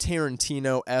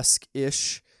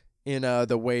Tarantino-esque-ish in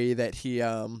the way that he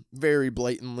very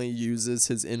blatantly uses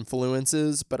his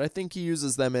influences, but I think he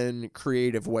uses them in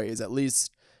creative ways, at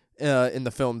least in the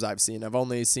films I've seen. I've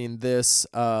only seen this,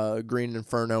 Green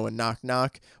Inferno, and Knock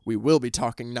Knock. We will be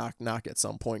talking Knock Knock at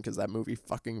some point because that movie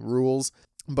fucking rules.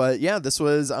 But yeah, this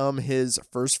was his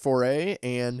first foray,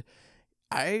 and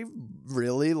I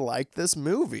really liked this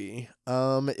movie.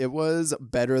 It was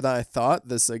better than I thought.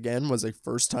 This, again, was a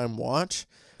first-time watch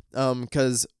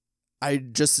because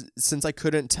since I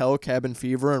couldn't tell Cabin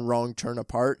Fever and Wrong Turn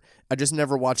apart, I just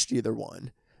never watched either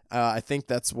one. I think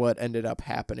that's what ended up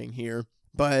happening here.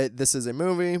 But this is a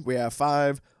movie. We have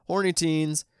 5 horny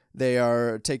teens. They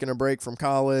are taking a break from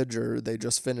college, or they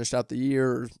just finished out the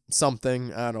year or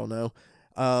something. I don't know.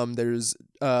 There's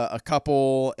a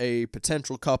couple, a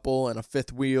potential couple, and a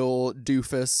fifth wheel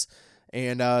doofus.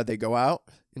 And they go out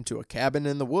into a cabin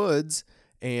in the woods,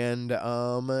 and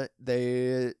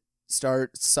they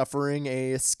start suffering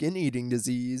a skin-eating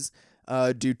disease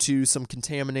due to some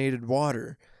contaminated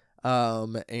water.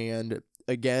 And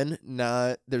Again,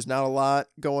 there's not a lot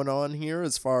going on here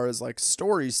as far as like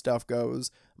story stuff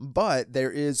goes, but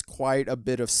there is quite a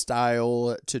bit of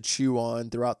style to chew on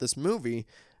throughout this movie.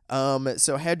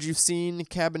 So had you seen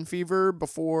Cabin Fever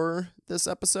before this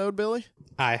episode, Billy?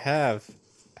 I have.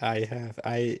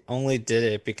 I only did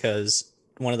it because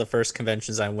one of the first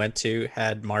conventions I went to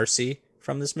had Marcy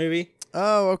from this movie,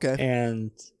 Oh, okay.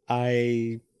 and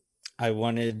I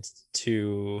wanted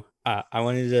to.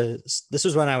 This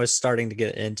was when I was starting to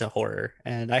get into horror,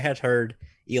 and I had heard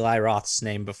Eli Roth's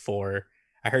name before.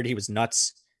 I heard he was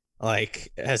nuts,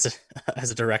 like as a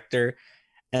as a director,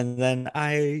 and then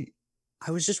I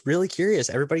was just really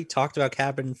curious. Everybody talked about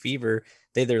Cabin Fever.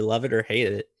 They either love it or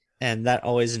hate it, and that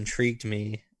always intrigued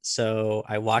me. So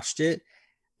I watched it,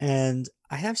 and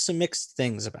I have some mixed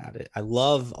things about it. I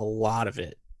love a lot of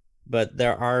it, but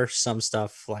there are some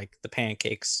stuff like the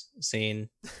pancakes scene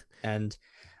and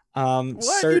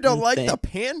What? You don't certain like the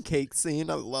pancake scene?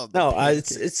 I love the no,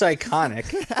 pancake. it's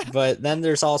iconic. But then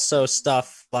there's also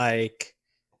stuff like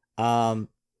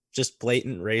just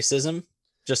blatant racism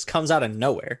just comes out of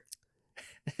nowhere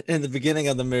in the beginning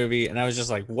of the movie, and I was just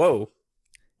like, whoa,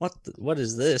 what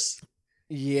is this?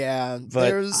 Yeah,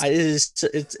 But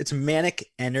it's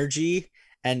manic energy,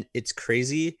 and it's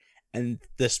crazy, and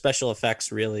the special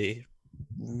effects really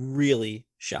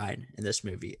shine in this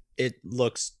movie. It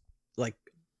looks like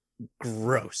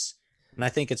gross, and I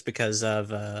think it's because of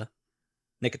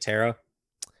Nicotero.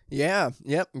 Yeah,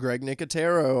 yep. Greg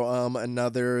Nicotero,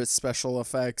 another special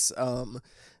effects,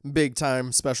 big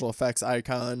time special effects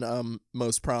icon,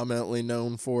 most prominently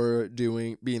known for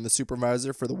being the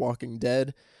supervisor for The Walking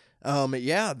Dead.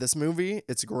 Yeah, this movie,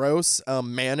 it's gross.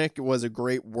 Manic was a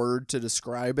great word to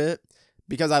describe it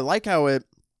because I like how it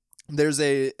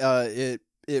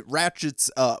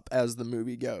ratchets up as the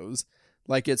movie goes.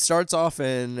 Like it starts off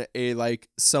in a like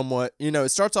somewhat,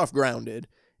 it starts off grounded.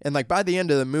 And like by the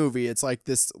end of the movie, it's like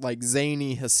this like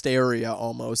zany hysteria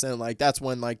almost, and like that's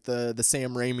when like the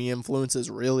Sam Raimi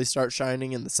influences really start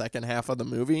shining in the second half of the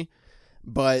movie.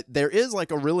 But there is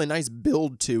like a really nice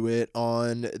build to it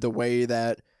on the way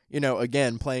that,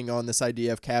 again, playing on this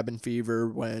idea of cabin fever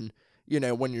when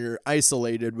you're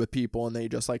isolated with people and they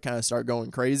just like kind of start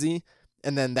going crazy.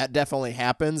 And then that definitely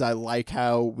happens. I like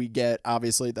how we get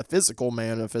obviously the physical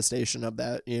manifestation of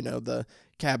that, the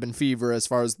cabin fever as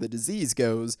far as the disease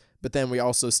goes, but then we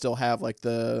also still have like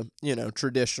the,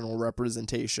 traditional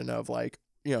representation of like,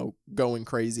 going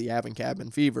crazy, having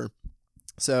cabin fever.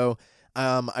 So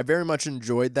I very much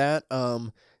enjoyed that.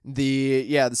 So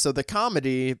the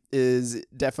comedy is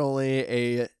definitely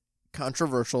a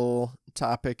controversial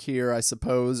topic here, I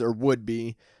suppose, or would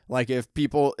be. Like if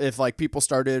people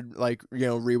started like,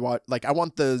 rewatch, like I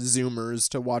want the Zoomers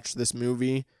to watch this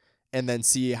movie and then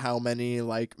see how many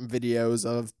like videos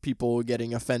of people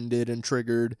getting offended and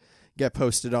triggered get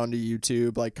posted onto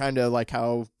YouTube, like kind of like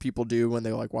how people do when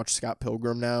they like watch Scott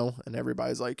Pilgrim now and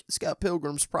everybody's like, Scott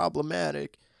Pilgrim's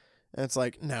problematic. And it's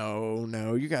like, no,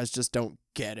 you guys just don't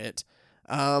get it.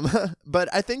 But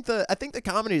I think the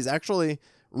comedy is actually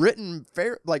written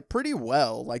pretty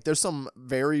well. Like there's some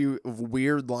very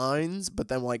weird lines, but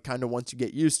then like kind of once you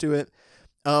get used to it,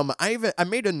 I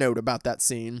made a note about that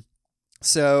scene.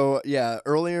 So yeah,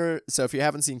 earlier. So if you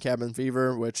haven't seen Cabin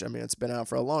Fever, which I mean it's been out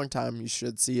for a long time, you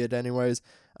should see it anyways.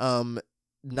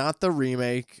 Not the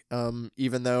remake.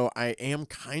 Even though I am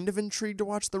kind of intrigued to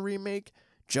watch the remake,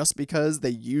 just because they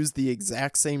use the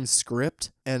exact same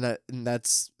script, and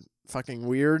that's fucking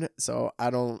weird. So I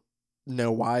don't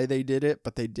know why they did it,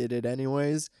 but they did it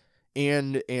anyways.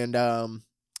 And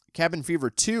Cabin Fever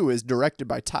 2 is directed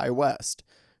by Ty West,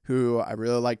 who I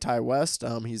really like. Ty West,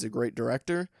 he's a great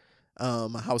director.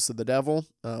 House of the Devil,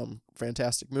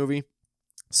 fantastic movie.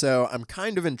 So I'm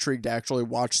kind of intrigued to actually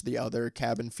watch the other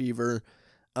Cabin Fever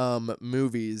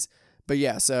movies. But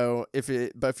yeah, so if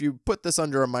you put this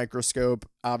under a microscope,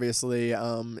 obviously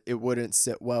it wouldn't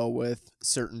sit well with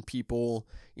certain people,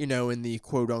 in the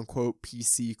quote unquote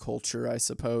PC culture, I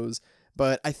suppose.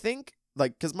 But I think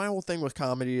like, cause my whole thing with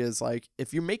comedy is like,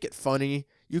 if you make it funny,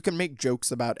 you can make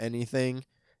jokes about anything.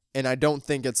 And I don't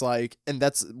think it's like, and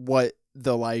that's what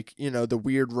the like, the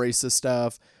weird racist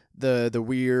stuff, the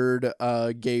weird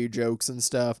gay jokes and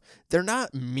stuff, they're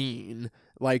not mean.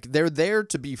 Like they're there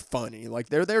to be funny. Like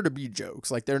they're there to be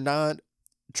jokes. Like they're not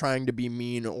trying to be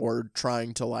mean or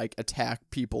trying to like attack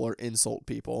people or insult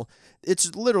people.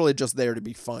 It's literally just there to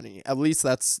be funny. At least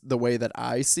that's the way that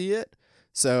I see it.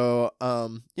 So,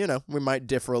 we might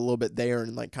differ a little bit there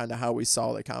in like kind of how we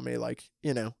saw the comedy, like,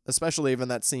 especially even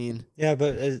that scene. Yeah,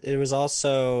 but it was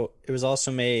also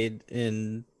made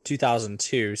in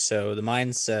 2002, so the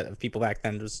mindset of people back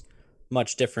then was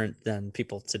much different than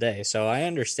people today. So I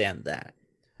understand that.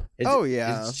 Oh,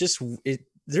 yeah. It's just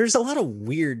there's a lot of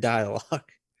weird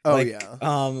dialogue. Oh, Like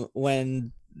yeah.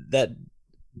 when that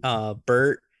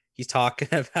Bert, he's talking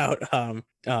about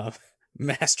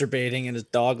masturbating and his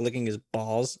dog licking his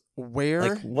balls. Where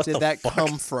Like, what did the that fuck?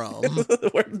 come from?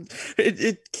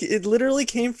 It literally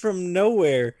came from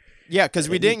nowhere. Yeah, because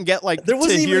we didn't get like There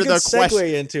wasn't to even hear a good the question.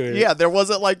 segue into it. Yeah, there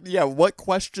wasn't like, yeah, what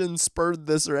question spurred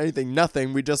this or anything?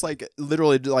 Nothing. We just like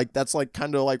literally like that's like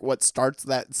kind of like what starts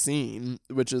that scene,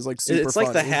 which is like super It's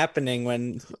like the funny. happening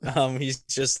when he's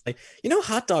just like,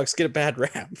 hot dogs get a bad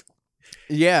rap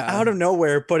Yeah. out of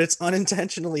nowhere, but it's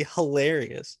unintentionally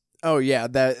hilarious. Oh yeah,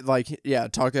 that like yeah,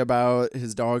 talking about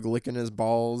his dog licking his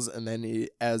balls, and then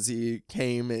as he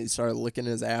came, he started licking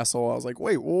his asshole. I was like,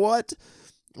 wait, what?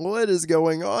 What is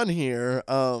going on here?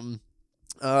 Bert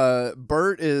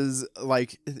is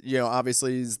like,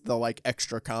 obviously he's the like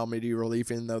extra comedy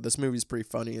relief, even though this movie's pretty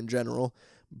funny in general.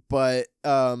 But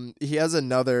he has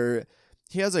a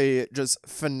just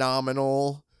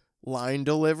phenomenal line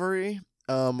delivery.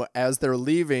 As they're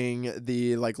leaving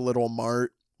the like little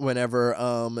mart, whenever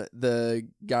the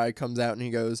guy comes out and he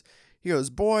goes,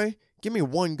 boy, give me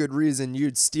one good reason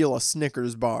you'd steal a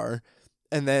Snickers bar.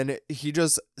 And then he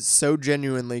just so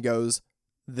genuinely goes,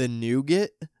 the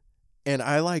nougat? And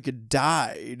I like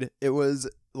died. It was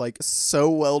like so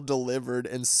well delivered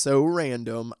and so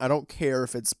random. I don't care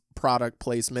if it's product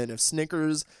placement. If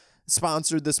Snickers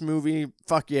sponsored this movie,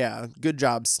 fuck yeah, good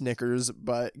job Snickers,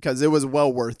 but because it was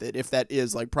well worth it if that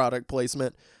is like product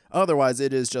placement. Otherwise,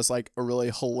 it is just like a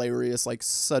really hilarious, like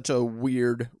such a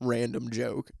weird random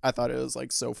joke. I thought it was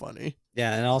like so funny.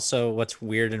 Yeah, and also what's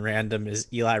weird and random is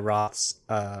Eli Roth's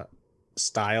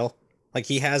style. Like,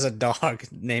 he has a dog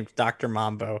named Dr.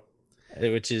 Mambo,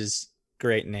 which is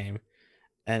great name.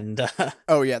 And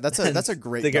Oh yeah, that's a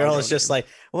great. the girl is doggo just name. like,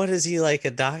 what is he, like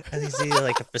a doc? Is he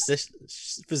like a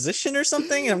physician or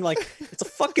something? And I'm like, it's a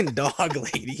fucking dog,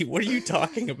 lady. What are you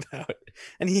talking about?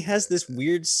 And he has this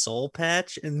weird soul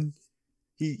patch, and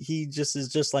he just is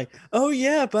just like, oh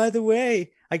yeah, by the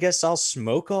way, I guess I'll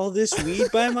smoke all this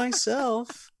weed by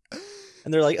myself.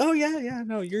 And they're like, oh yeah,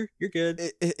 no, you're good.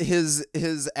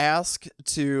 His ask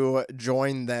to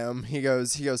join them, he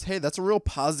goes, hey, that's a real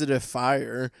positive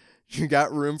fire. You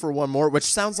got room for one more, which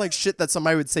sounds like shit that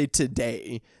somebody would say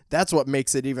today. That's what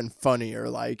makes it even funnier.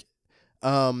 Like,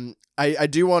 I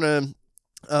do want to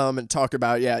talk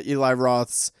about Eli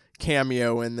Roth's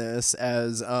cameo in this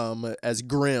as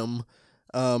Grim,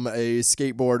 a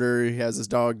skateboarder. He has his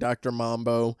dog Dr.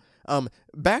 Mambo.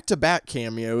 Back-to-back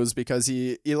cameos, because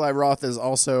Eli Roth is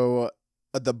also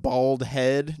the bald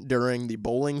head during the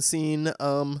bowling scene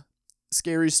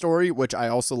Scary Story, which I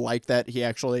also like that he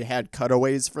actually had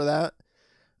cutaways for that.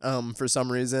 For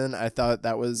some reason, I thought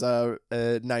that was a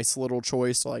nice little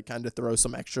choice to like kind of throw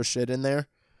some extra shit in there,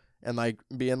 and like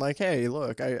being like, hey,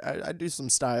 look, I do some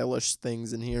stylish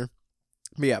things in here.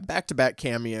 But yeah, back-to-back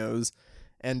cameos.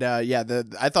 And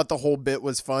I thought the whole bit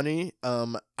was funny.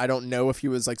 I don't know if he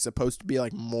was like supposed to be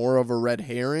like more of a red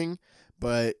herring,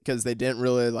 but because they didn't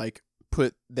really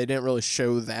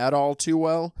show that all too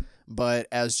well. But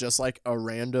as just like a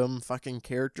random fucking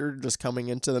character just coming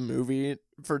into the movie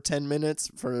for 10 minutes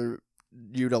for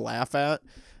you to laugh at.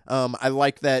 I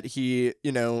like that he,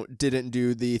 didn't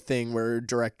do the thing where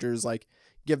directors like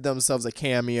give themselves a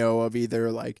cameo of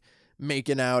either like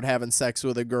making out, having sex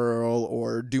with a girl,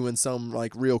 or doing some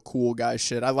like real cool guy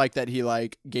shit. I like that he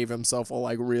like gave himself a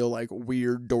like real like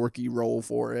weird dorky role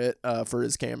for it, for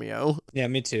his cameo. Yeah,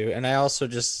 me too. And I also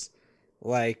just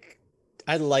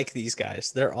I like these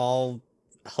guys. They're all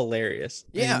hilarious.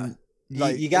 Yeah. I mean,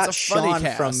 Like, you it's got a funny Sean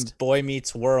from cast. Boy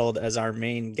Meets World as our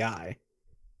main guy.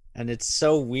 And it's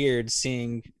so weird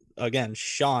seeing, again,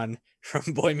 Sean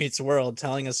from Boy Meets World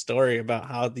telling a story about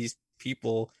how these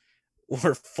people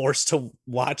were forced to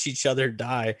watch each other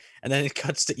die. And then it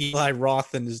cuts to Eli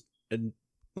Roth and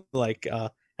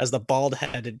as the bald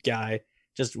headed guy,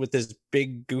 just with this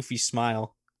big goofy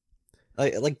smile.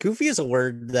 Like goofy is a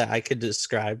word that I could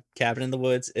describe Cabin in the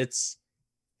Woods. It's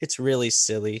really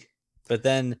silly. But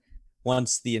then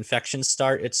once the infections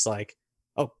start, it's like,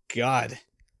 oh God.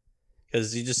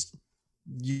 Because you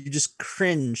just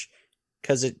cringe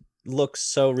because it looks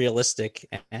so realistic,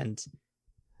 and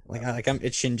like I'm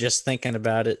itching just thinking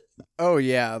about it. Oh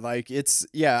yeah, like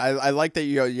I like that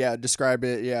you describe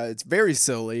it. Yeah, it's very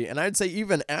silly, and I'd say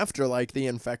even after like the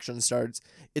infection starts,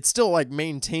 it still like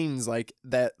maintains like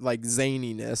that like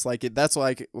zaniness. Like that's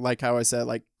like how I said,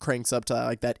 like cranks up to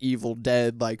like that Evil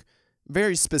Dead, like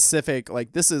very specific.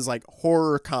 Like this is like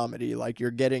horror comedy. Like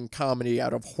you're getting comedy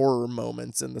out of horror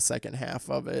moments in the second half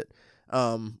of it.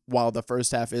 while the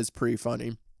first half is pretty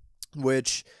funny,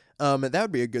 which that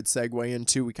would be a good segue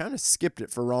into, we kind of skipped it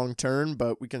for Wrong Turn,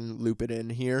 but we can loop it in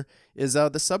here, is the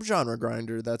subgenre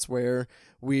grinder. That's where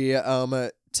we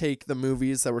take the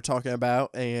movies that we're talking about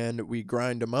and we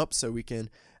grind them up so we can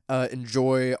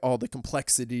enjoy all the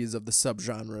complexities of the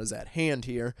subgenres at hand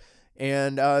here.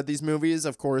 And these movies,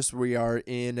 of course, we are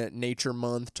in Nature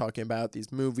Month, talking about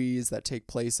these movies that take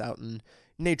place out in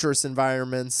naturous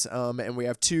environments, and we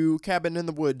have 2 Cabin in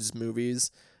the Woods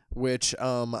movies, which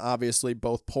obviously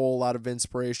both pull a lot of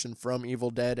inspiration from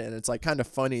Evil Dead, and it's like kind of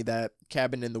funny that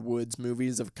Cabin in the Woods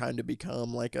movies have kind of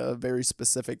become like a very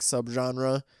specific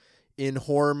subgenre in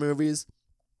horror movies.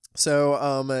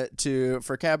 So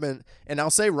for Cabin, and I'll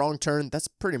say Wrong Turn, that's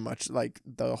pretty much like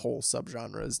the whole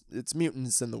subgenre. It's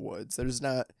mutants in the woods. There's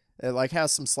not, it like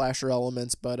has some slasher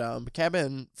elements, but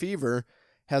Cabin Fever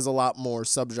has a lot more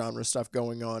subgenre stuff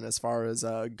going on as far as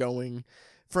going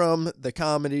from the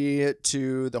comedy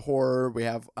to the horror. We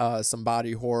have some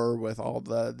body horror with all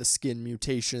the skin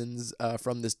mutations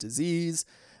from this disease.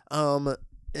 And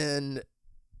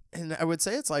I would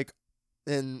say it's like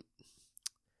in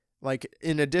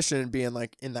addition to being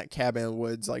like in that Cabin in the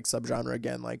Woods like subgenre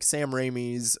again, like Sam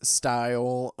Raimi's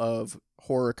style of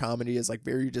horror comedy is like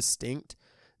very distinct,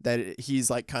 that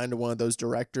he's like kind of one of those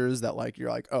directors that like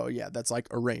you're like, oh yeah, that's like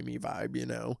a Raimi vibe, you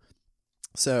know.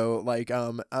 So like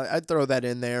I'd throw that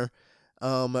in there.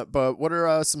 But what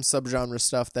are some subgenre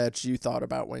stuff that you thought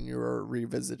about when you were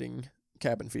revisiting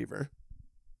Cabin Fever?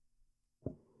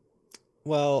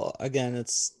 Well, again,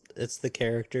 it's the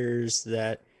characters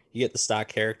that you get, the stock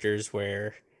characters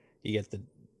where you get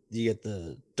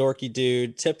the dorky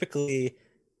dude. Typically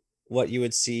what you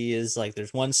would see is like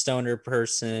there's one stoner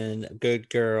person, a good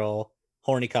girl,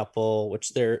 horny couple,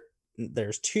 which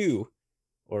there's 2,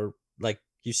 or like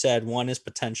you said, one is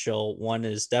potential, one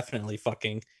is definitely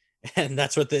fucking, and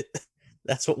that's what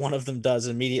one of them does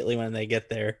immediately when they get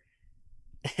there.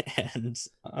 And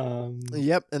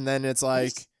yep, and then it's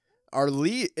like our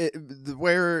lead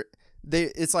where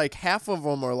it's like half of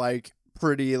them are like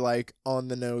pretty like on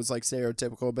the nose, like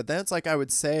stereotypical, but then it's like I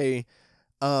would say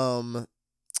Paul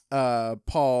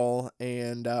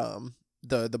and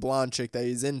the blonde chick that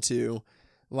he's into,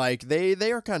 like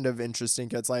they are kind of interesting,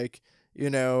 because like, you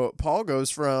know, Paul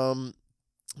goes from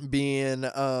being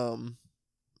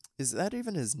is that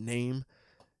even his name?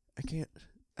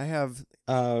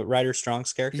 Ryder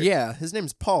Strong's character. Yeah, his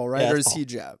name's Paul, right? Yeah, or is Paul. he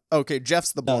Jeff? Okay,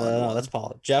 Jeff's the blonde. No, that's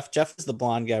Paul. Jeff is the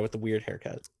blonde guy with the weird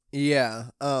haircut. Yeah.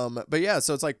 But yeah,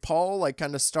 so it's like Paul like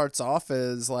kind of starts off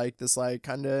as like this like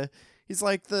kind of, he's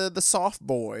like the soft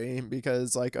boy,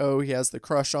 because like, oh, he has the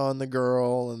crush on the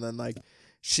girl, and then like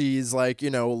she's like, you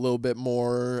know, a little bit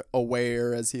more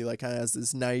aware as he like kind of has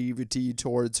this naivety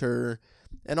towards her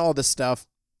and all this stuff.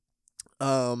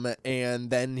 And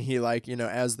then he like, you know,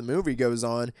 as the movie goes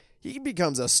on, he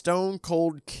becomes a stone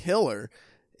cold killer.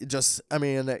 He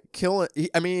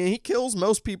kills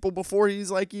most people before he's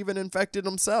like even infected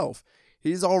himself.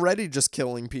 He's already just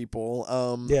killing people.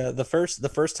 Yeah, the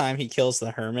first time he kills the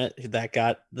hermit that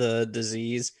got the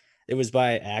disease, it was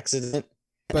by accident.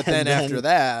 But then after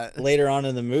that, later on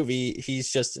in the movie,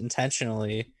 he's just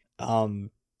intentionally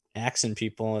axing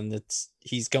people, and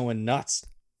he's going nuts.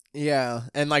 Yeah,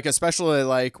 and like especially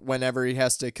like whenever he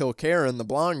has to kill Karen, the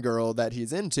blonde girl that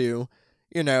he's into,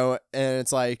 you know, and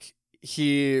it's like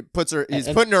he's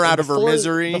putting her out of her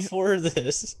misery. Before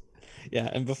this,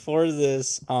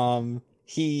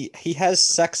 he has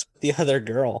sex with the other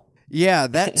girl. Yeah,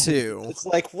 that too. It's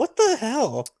like, what the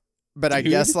hell? But I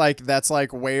guess like that's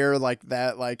like where like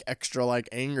that like extra like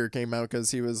anger came out,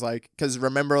 because he was like, because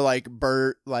remember like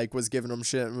Bert like was giving him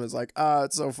shit and was like,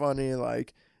 it's so funny,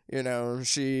 like, you know,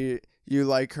 you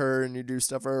like her and you do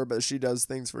stuff for her, but she does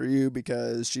things for you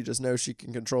because she just knows she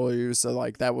can control you. So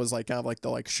like that was like kind of like the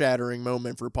like shattering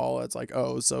moment for Paula. It's like,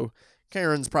 oh, so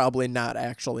Karen's probably not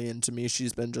actually into me.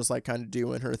 She's been just like kind of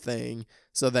doing her thing.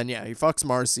 So then yeah, he fucks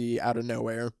Marcy out of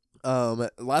nowhere.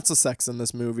 Lots of sex in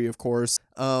this movie, of course.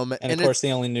 And of course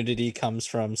the only nudity comes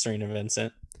from Serena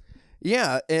Vincent.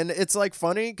 Yeah, and it's like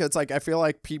funny because like I feel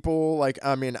like people like,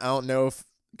 I mean, I don't know if,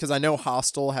 because I know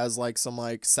Hostel has like some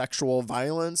like sexual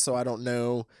violence, so I don't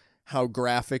know how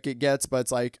graphic it gets, but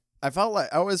it's like I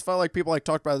always felt like people like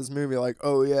talked about this movie like,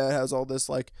 oh yeah, it has all this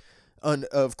like,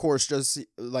 of course, just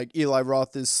like Eli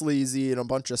Roth is sleazy and a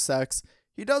bunch of sex.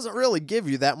 He doesn't really give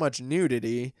you that much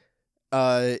nudity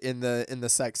in the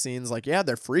sex scenes. Like, yeah,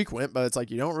 they're frequent, but it's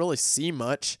like you don't really see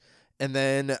much. And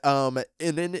then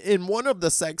in one of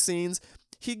the sex scenes,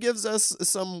 he gives us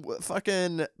some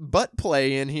fucking butt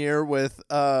play in here with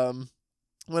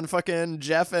when fucking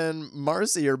Jeff and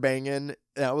Marcy are banging.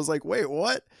 And I was like, wait,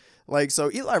 what? Like,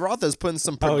 so Eli Roth is putting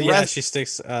some Oh yeah, she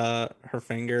sticks her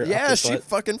finger. Yeah, up his she butt.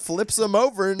 fucking flips him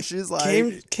over, and she's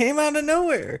like, came out of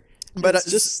nowhere. but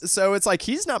It's just so it's like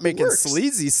he's not making works.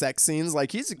 sleazy sex scenes.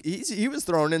 Like he was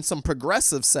throwing in some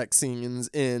progressive sex scenes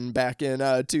back in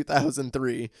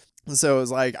 2003. So it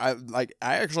was like I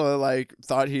actually like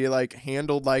thought he like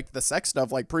handled like the sex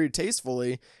stuff like pretty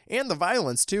tastefully, and the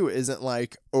violence too isn't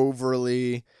like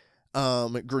overly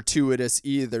gratuitous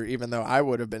either, even though I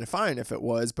would have been fine if it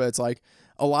was. But it's like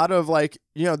a lot of like,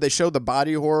 you know, they show the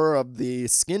body horror of the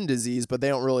skin disease, but they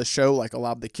don't really show like a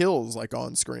lot of the kills like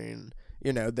on screen.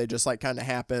 You know, they just like kind of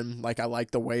happen. Like I like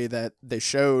the way that they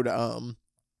showed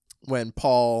when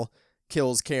Paul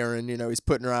kills Karen, you know, he's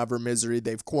putting her out of her misery.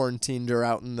 They've quarantined her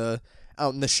out in the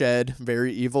shed.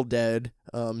 Very Evil Dead.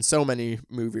 So many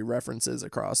movie references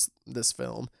across this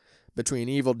film between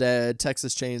Evil Dead,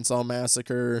 Texas Chainsaw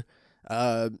Massacre.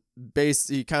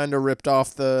 He kind of ripped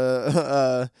off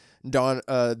the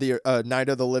Night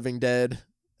of the Living Dead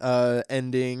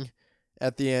ending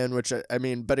at the end, which I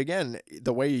mean, but again,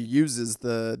 the way he uses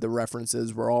the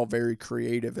references were all very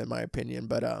creative in my opinion.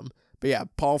 But yeah,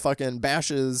 Paul fucking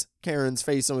bashes Karen's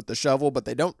face in with the shovel, but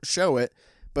they don't show it,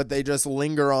 but they just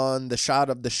linger on the shot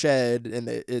of the shed, and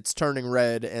it's turning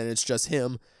red, and it's just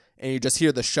him, and you just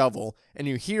hear the shovel, and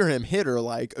you hear him hit her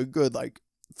like a good like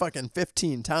fucking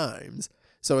 15 times.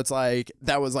 So it's like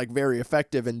that was like very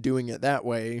effective in doing it that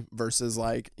way versus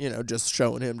like, you know, just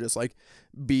showing him just like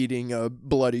beating a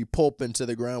bloody pulp into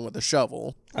the ground with a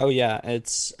shovel. Oh yeah,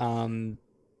 it's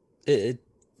it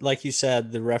like you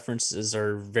said, the references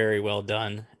are very well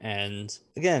done, and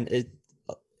again, it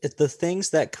the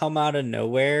things that come out of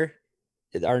nowhere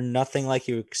are nothing like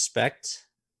you expect,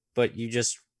 but you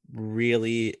just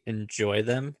really enjoy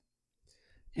them.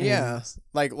 Yeah, And,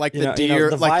 like the deer.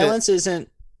 the like violence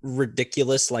isn't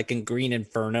ridiculous like in Green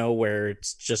Inferno, where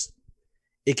it's just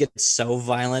it gets so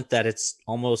violent that it's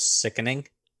almost sickening.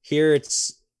 Here,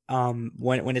 it's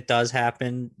when it does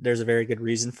happen, there's a very good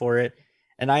reason for it,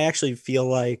 and I actually feel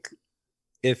like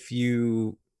if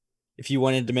you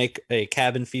wanted to make a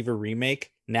Cabin Fever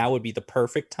remake, now would be the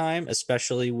perfect time,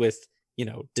 especially with, you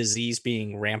know, disease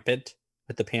being rampant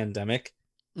with the pandemic.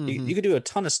 You could do a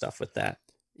ton of stuff with that.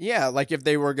 Yeah, like if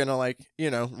they were gonna like, you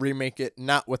know, remake it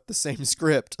not with the same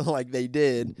script like they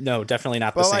did. No, definitely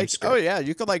not But the same like, script. oh yeah,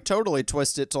 you could like totally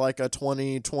twist it to like a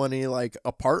 2020 like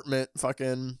apartment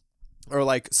fucking, or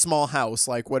like small house.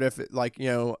 Like what if it, like, you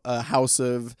know, a house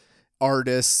of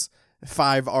artists,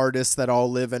 5 artists that all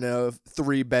live in a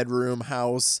 3-bedroom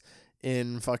house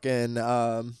in fucking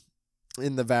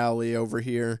in the valley over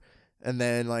here. And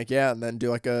then like, yeah, and then do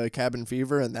like a Cabin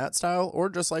Fever in that style, or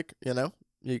just like, you know,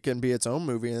 you can be its own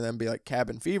movie and then be like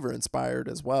Cabin Fever inspired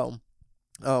as well.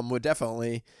 Would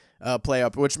definitely play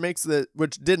up, which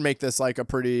did make this like a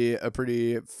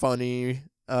pretty funny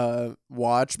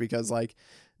watch, because like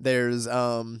there's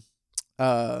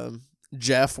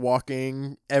Jeff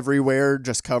walking everywhere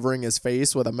just covering his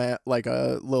face with like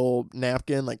a little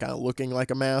napkin, like kind of looking like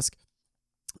a mask.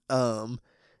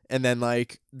 And then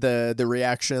like the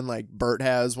reaction like Bert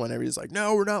has whenever he's like,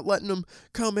 no, we're not letting him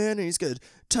come in, and he's gonna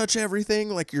touch everything,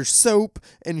 like your soap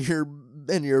and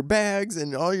your bags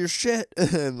and all your shit.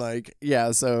 And like,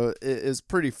 yeah, so it is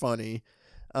pretty funny.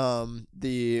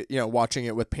 You know, watching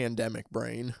it with pandemic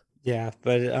brain. Yeah,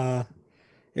 but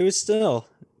it was still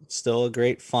a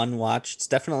great fun watch. It's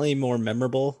definitely more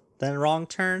memorable than Wrong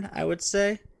Turn, I would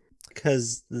say,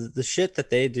 because the shit that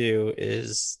they do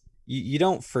is you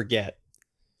don't forget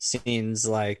scenes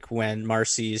like when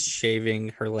Marcy's shaving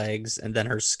her legs and then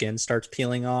her skin starts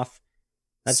peeling off.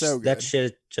 That's So good. that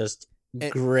shit just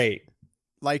great.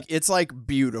 Like it's like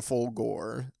beautiful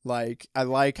gore. Like I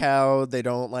like how they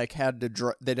don't like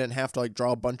they didn't have to like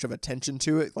draw a bunch of attention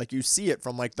to it. Like you see it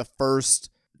from like the first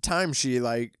time she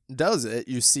like does it,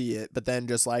 you see it, but then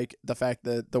just like the fact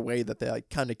that the way that they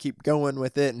like kind of keep going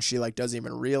with it, and she like doesn't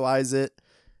even realize it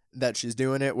that she's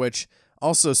doing it, which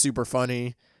also super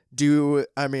funny. I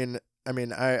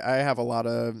have a lot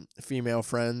of female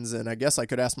friends, and I guess I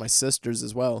could ask my sisters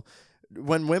as well.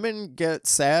 When women get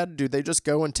sad, do they just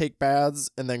go and take baths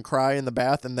and then cry in the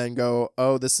bath and then go,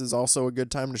 oh, this is also a good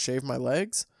time to shave my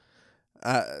legs?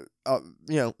 You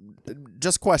know,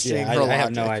 just questioning her logic. I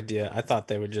have no idea. I thought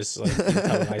they would just like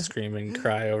have ice cream and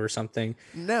cry over something.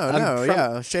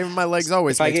 Yeah, shaving my legs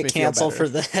always if makes I get me canceled feel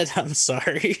for better. that, I'm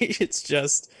sorry. It's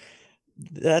just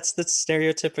that's the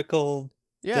stereotypical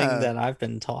thing that I've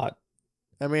been taught.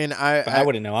 I mean, I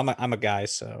wouldn't know. I'm a guy,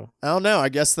 so I don't know. I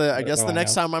guess the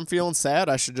next know. time I'm feeling sad,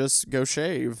 I should just go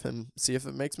shave and see if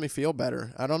it makes me feel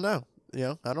better. I don't know. You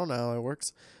know, I don't know how it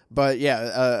works. But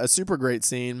yeah, a super great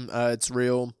scene. It's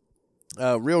real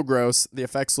Real gross. The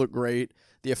effects look great.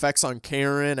 The effects on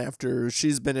Karen after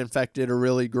she's been infected are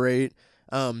really great.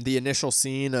 The initial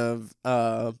scene of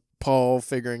Paul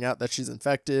figuring out that she's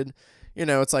infected,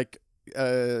 it's like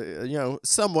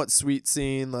somewhat sweet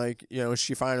scene. Like,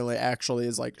 she finally actually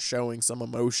is like showing some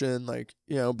emotion, like,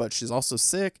 but she's also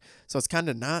sick. So it's kind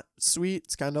of not sweet.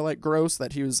 It's kind of like gross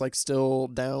that he was like still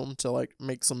down to like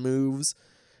make some moves.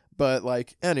 But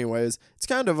like, anyways, it's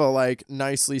kind of a like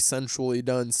nicely sensually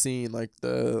done scene, like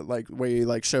the like way he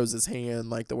like shows his hand,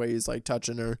 like the way he's like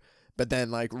touching her, but then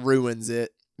like ruins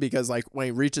it because like when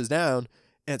he reaches down,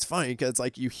 and it's funny because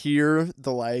like you hear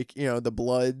the like the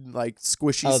blood like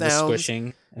squishy Oh, sounds, the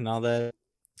squishing and all that.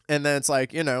 and then it's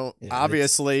like Yeah,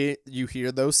 obviously you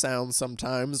hear those sounds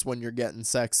sometimes when you're getting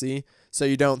sexy, so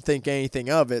you don't think anything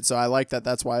of it. So I like that.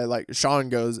 That's why like Sean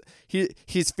goes,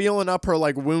 he's feeling up her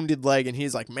like wounded leg, and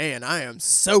he's like, man, I am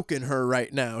soaking her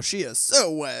right now. She is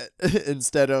so wet.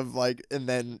 Instead of like, and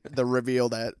then the reveal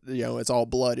that it's all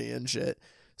bloody and shit.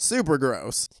 Super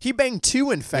gross. He banged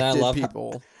 2 infected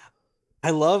people. I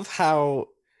love how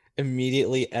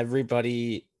immediately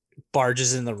everybody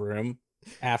barges in the room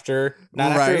after,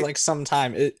 not after Right. like some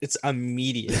time. It's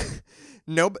immediate.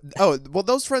 No, well,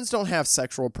 those friends don't have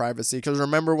sexual privacy because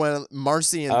remember when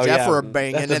Marcy and Oh, Jeff yeah, were at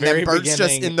banging, the and very then Bert's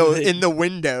just in the beginning, in the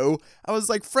window. I was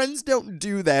like, friends don't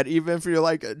do that, even if you're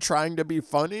like trying to be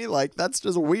funny. Like that's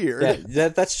just weird.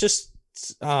 that's just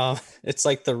it's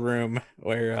like the room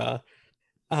where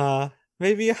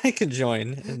maybe I can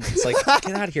join, and it's like,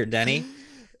 get out of here, Denny.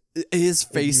 His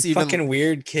face You even fucking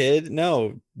weird kid.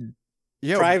 No,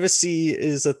 privacy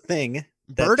is a thing.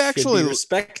 Bert Should actually be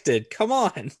respected. Come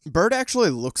on. Bert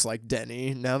actually looks like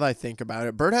Denny. Now that I think about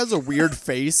it, Bert has a weird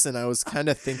face, and I was kind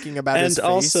of thinking about his face. And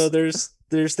also, there's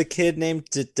the kid named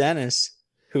Dennis,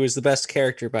 who is the best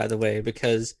character, by the way,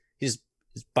 because he's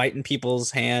biting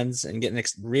people's hands and getting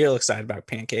real excited about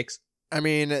pancakes. I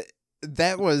mean,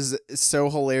 that was so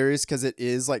hilarious because it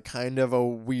is like kind of a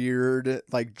weird,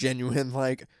 like genuine,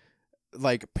 like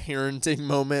parenting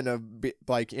moment of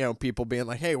like people being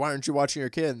like, hey, why aren't you watching your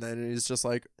kid? And then he's just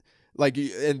like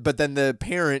but then the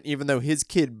parent, even though his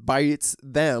kid bites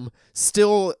them,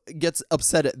 still gets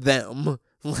upset at them.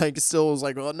 Like still is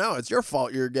like, well, no, it's your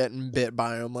fault you're getting bit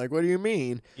by him. Like, what do you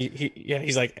mean?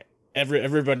 He's like,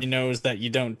 everybody knows that you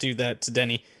don't do that to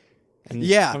Denny. And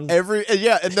and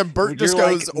then Bert just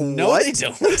goes, like, no, what? they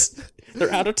don't.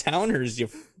 They're out of towners, you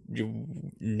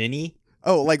ninny.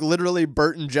 Oh, like literally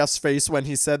Bert and Jeff's face when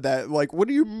he said that. Like, what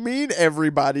do you mean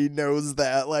everybody knows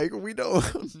that? Like, we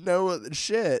don't know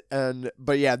shit.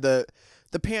 But yeah, the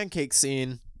pancake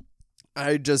scene,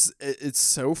 it's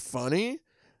so funny.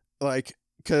 Like,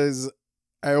 cause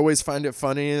I always find it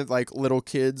funny, like little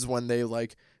kids when they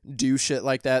like do shit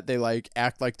like that, they like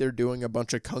act like they're doing a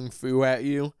bunch of kung fu at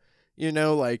you.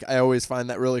 Like I always find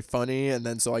that really funny. And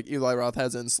then so like Eli Roth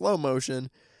has it in slow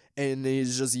motion, and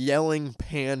he's just yelling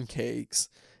pancakes.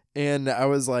 And I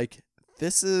was like,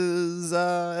 this is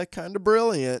kind of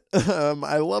brilliant.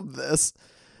 I love this.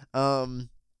 I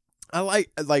like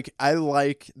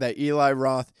that Eli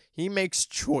Roth, he makes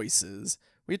choices.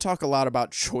 We talk a lot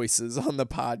about choices on the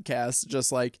podcast,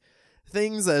 just like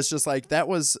things that's just like, that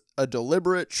was a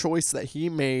deliberate choice that he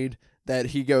made, that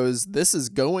he goes, this is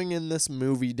going in this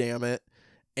movie, damn it.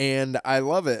 And I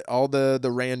love it. All the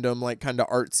random, like, kind of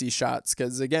artsy shots.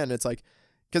 Because, again, it's like,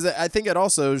 because I think it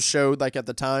also showed, like, at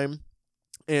the time,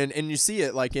 and you see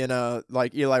it, like, in,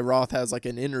 like, Eli Roth has, like,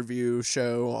 an interview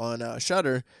show on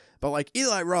Shudder. But, like,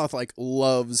 Eli Roth, like,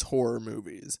 loves horror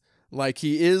movies. Like,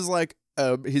 he is, like,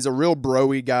 he's a real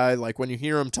bro-y guy. Like, when you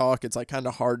hear him talk, it's, like, kind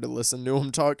of hard to listen to him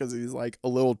talk because he's, like, a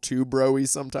little too bro-y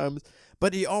sometimes.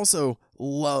 But he also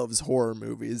loves horror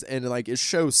movies, and like it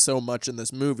shows so much in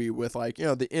this movie with like,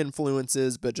 the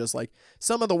influences, but just like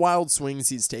some of the wild swings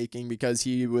he's taking, because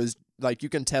he was like, you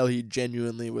can tell he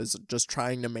genuinely was just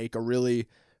trying to make a really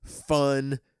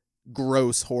fun,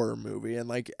 gross horror movie. And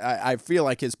like, I feel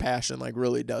like his passion like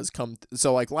really does come.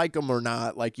 So like him or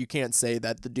not, like you can't say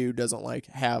that the dude doesn't like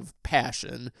have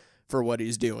passion for what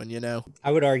he's doing,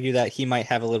 I would argue that he might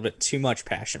have a little bit too much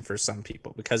passion for some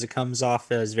people, because it comes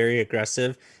off as very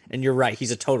aggressive. And you're right,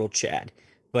 he's a total Chad,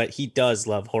 but he does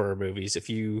love horror movies. If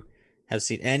you have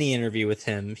seen any interview with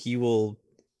him, he will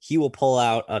pull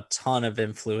out a ton of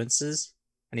influences,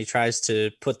 and he tries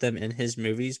to put them in his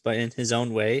movies, but in his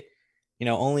own way.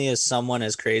 Only as someone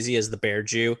as crazy as the Bear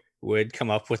Jew would come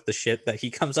up with the shit that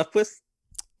he comes up with.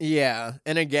 Yeah,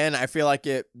 and again, I feel like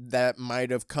that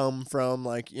might have come from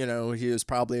like, he was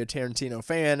probably a Tarantino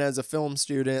fan as a film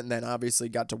student, and then obviously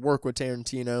got to work with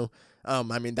Tarantino. I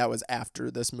mean, that was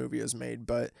after this movie was made,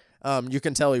 but You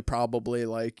can tell he probably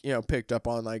like, you know, picked up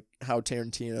on like how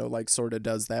Tarantino like sort of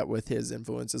does that with his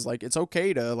influences. Like it's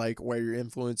okay to like wear your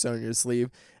influence on your sleeve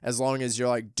as long as you're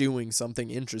like doing something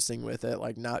interesting with it,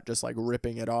 like not just like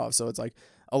ripping it off. So it's like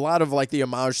a lot of like the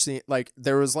homage scene, like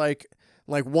there was like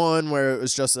one where it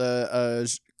was just a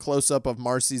close up of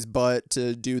Marcy's butt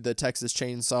to do the Texas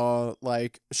Chainsaw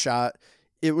like shot.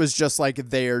 It was just like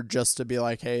there just to be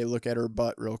like, hey, look at her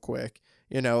butt real quick.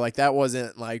 You know, like that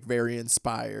wasn't like very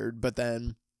inspired, but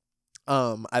then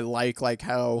I like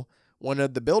how one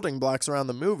of the building blocks around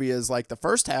the movie is like the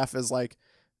first half is like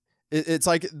it's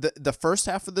like the first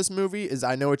half of this movie is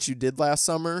I Know What You Did Last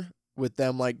Summer, with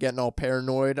them like getting all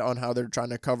paranoid on how they're trying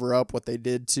to cover up what they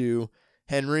did to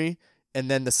Henry, and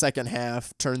then the second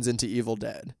half turns into Evil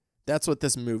Dead. That's what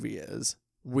this movie is.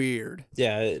 Weird.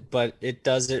 Yeah, but it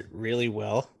does it really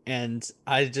well, and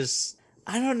I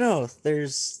don't know.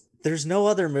 There's no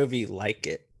other movie like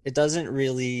it. It doesn't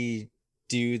really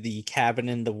do the cabin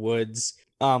in the woods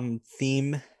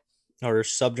theme or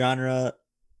subgenre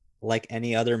like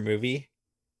any other movie,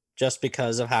 just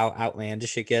because of how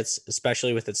outlandish it gets,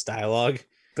 especially with its dialogue.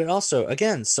 But also,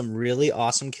 again, some really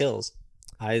awesome kills.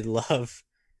 I love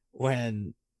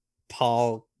when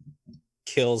Paul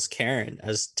kills Karen.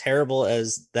 As terrible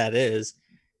as that is,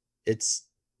 it's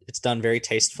done very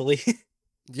tastefully.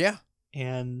 Yeah.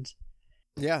 And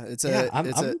yeah,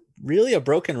 I'm really a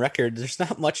broken record. There's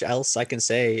not much else I can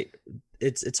say.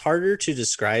 It's harder to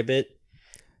describe it.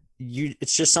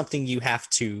 It's just something you have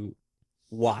to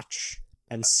watch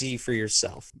and see for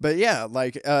yourself. But yeah,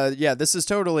 like this is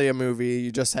totally a movie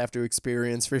you just have to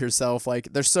experience for yourself.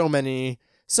 Like there's so many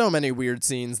weird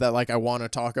scenes that like I want to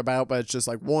talk about, but it's just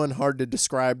like one, hard to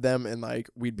describe them, and like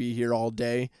we'd be here all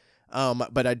day.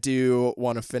 But I do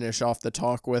want to finish off the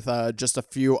talk with just a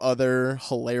few other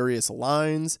hilarious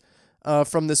lines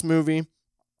from this movie.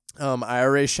 I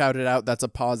already shouted out that's a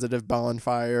positive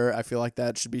bonfire. I feel like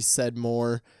that should be said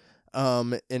more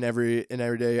in every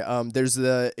day. There's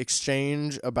the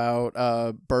exchange about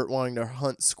Bert wanting to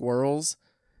hunt squirrels,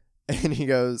 and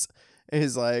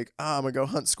he's like, I'm gonna go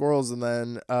hunt squirrels, and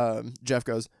then Jeff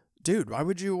goes, dude, why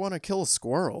would you want to kill a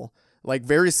squirrel? Like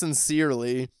very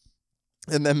sincerely.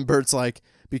 And then Bert's like,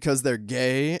 because they're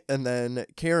gay. And then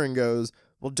Karen goes,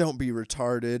 well, don't be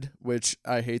retarded, which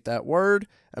I hate that word.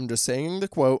 I'm just saying the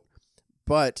quote.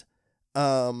 But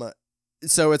so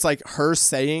it's like her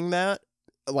saying that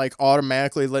like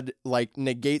automatically like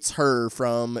negates her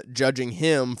from judging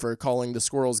him for calling the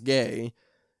squirrels gay,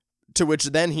 to which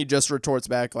then he just retorts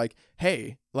back like,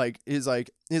 hey, like he's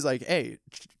like hey,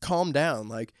 calm down,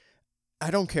 like I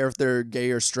don't care if they're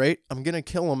gay or straight, I'm gonna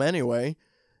kill them anyway.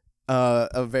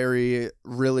 A very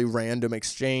really random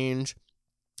exchange.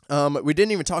 We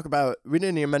didn't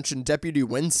even mention Deputy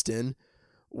Winston.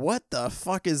 What the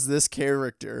fuck is this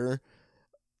character?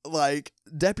 Like,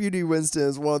 Deputy Winston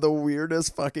is one of the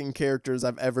weirdest fucking characters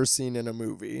I've ever seen in a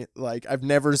movie. Like, I've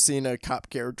never seen a cop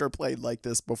character played like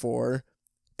this before.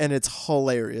 And it's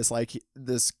hilarious. Like,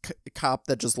 this cop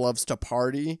that just loves to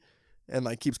party and,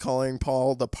 like, keeps calling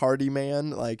Paul the party man.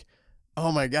 Like,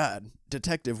 oh my God.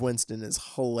 Detective Winston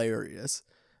is hilarious.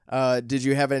 Did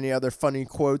you have any other funny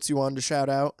quotes you wanted to shout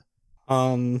out?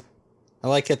 I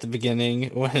like at the beginning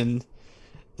when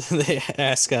they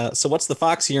ask, so what's the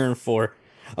fox urine for?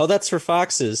 Oh, that's for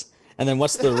foxes. And then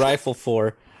what's the rifle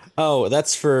for? Oh,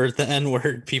 that's for the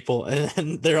N-word people. And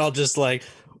then they're all just like,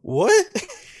 what?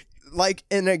 Like,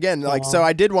 and again, like, so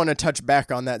I did want to touch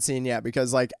back on that scene, yeah,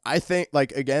 because, like, I think,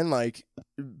 like, again, like,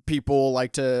 people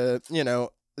like to, you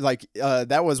know, like,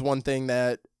 that was one thing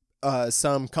that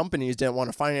some companies didn't want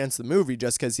to finance the movie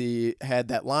just because he had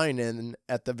that line in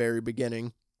at the very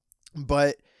beginning.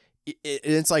 But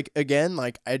it's like, again,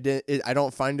 like I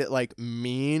don't find it like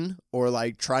mean or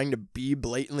like trying to be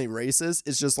blatantly racist.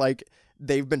 It's just like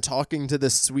they've been talking to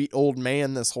this sweet old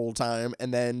man this whole time,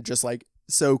 and then just like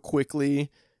so quickly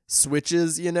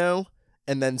switches, you know.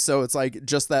 And then so it's like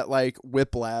just that like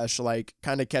whiplash like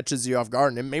kind of catches you off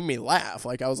guard, and it made me laugh.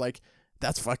 Like I was like,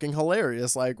 that's fucking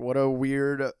hilarious. Like what a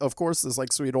weird, of course this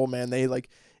like sweet old man, they like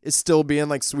is still being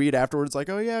like sweet afterwards, like,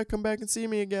 oh yeah, come back and see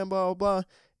me again, blah blah blah.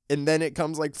 And then it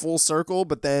comes like full circle,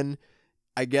 but then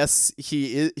I guess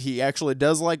he actually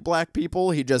does like black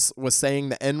people. He just was saying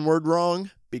the N-word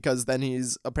wrong, because then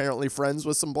he's apparently friends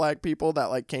with some black people that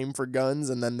like came for guns,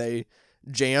 and then they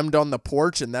jammed on the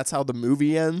porch, and that's how the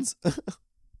movie ends.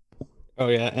 Oh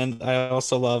yeah, and I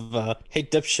also love, hey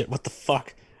dipshit, what the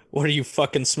fuck? What are you,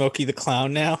 fucking Smokey the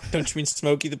Clown now? Don't you mean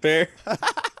Smokey the Bear?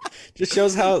 Just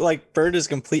shows how like Bert is a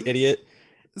complete idiot.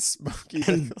 Smokey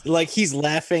And like he's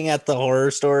laughing at the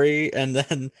horror story, and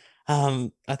then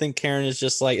I think Karen is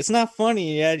just like, it's not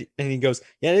funny yet. And he goes,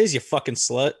 yeah, it is, you fucking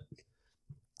slut.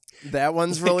 That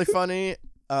one's really Like, funny.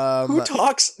 who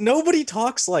talks? Nobody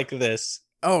talks like this.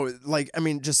 Oh, like, I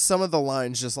mean, just some of the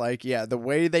lines, just like, yeah, the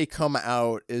way they come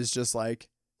out is just like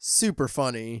super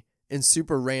funny and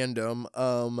super random.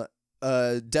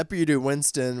 Deputy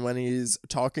Winston, when he's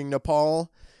talking to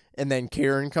Paul, and then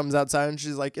Karen comes outside and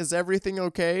she's like, "Is everything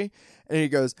okay?" And he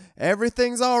goes,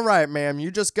 "Everything's all right, ma'am.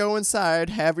 You just go inside,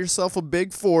 have yourself a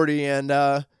big 40,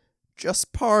 and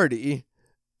just party."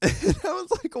 And I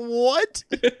was like, "What?"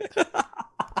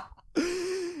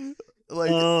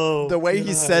 Like, Oh, the way he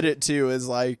God. said it too is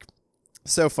like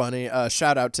so funny.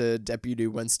 Shout out to Deputy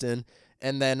Winston.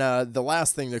 And then the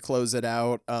last thing to close it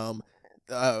out,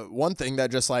 one thing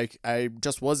that just like I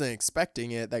just wasn't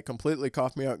expecting it, that completely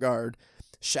caught me off guard.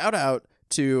 Shout out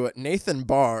to Nathan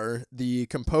Barr, the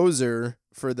composer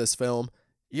for this film.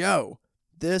 Yo,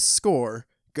 this score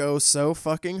goes so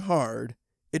fucking hard.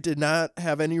 It did not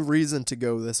have any reason to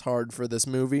go this hard for this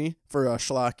movie, for a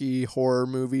schlocky horror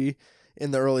movie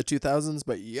in the early 2000s,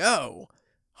 but yo,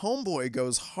 Homeboy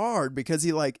goes hard because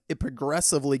he like it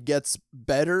progressively gets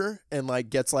better and like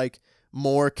gets like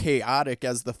more chaotic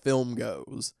as the film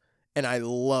goes. And I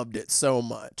loved it so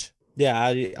much. Yeah,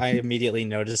 I immediately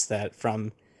noticed that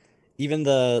from even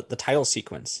the title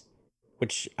sequence,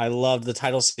 which I loved the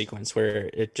title sequence where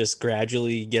it just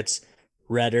gradually gets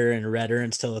redder and redder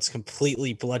until it's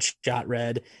completely bloodshot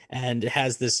red, and it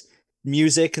has this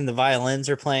music and the violins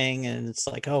are playing, and it's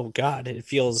like, oh God, it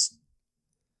feels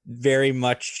very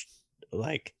much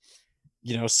like,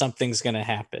 something's gonna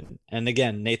happen. And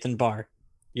again, Nathan Barr,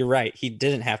 you're right, he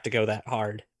didn't have to go that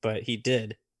hard, but he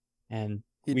did, and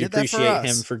He we did that for appreciate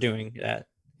him us. for doing that.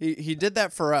 He did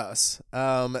that for us.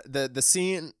 The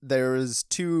scene, there was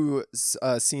two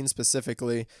scenes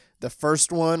specifically. The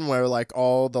first one where like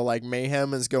all the like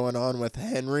mayhem is going on with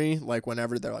Henry, like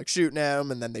whenever they're like shooting at him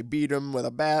and then they beat him with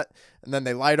a bat and then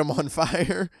they light him on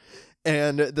fire.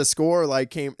 And the score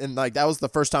like came, and like that was the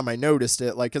first time I noticed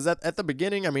it, like because at the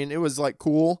beginning, I mean, it was like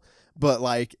cool, but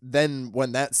like then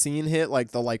when that scene hit, like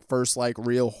the like first like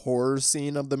real horror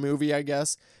scene of the movie, I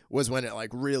guess, was when it like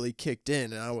really kicked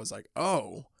in, and I was like,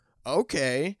 oh,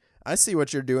 okay, I see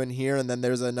what you're doing here. And then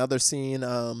there's another scene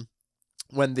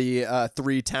when the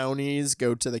three townies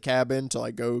go to the cabin to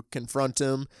like go confront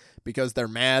him because they're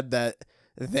mad that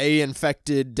they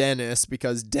infected Dennis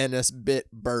because Dennis bit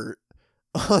Bert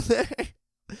on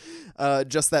there.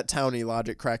 Just that townie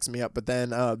logic cracks me up. But then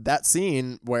that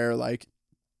scene where like,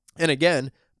 and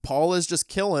again, Paul is just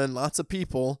killing lots of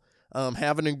people,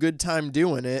 having a good time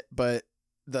doing it, but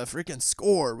the freaking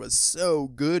score was so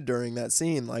good during that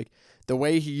scene. Like the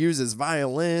way he uses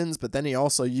violins, but then he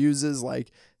also uses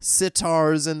like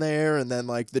sitars in there, and then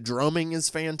like the drumming is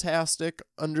fantastic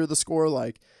under the score.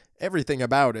 Like everything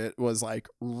about it was like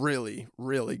really,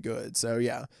 really good. So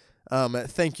yeah,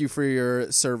 thank you for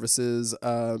your services,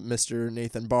 Mr.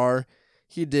 Nathan Barr.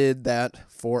 He did that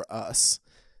for us.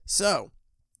 So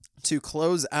to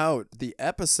close out the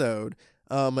episode,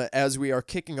 as we are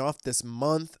kicking off this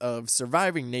month of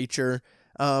surviving nature,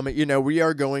 we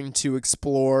are going to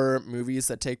explore movies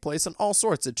that take place in all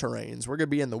sorts of terrains. We're going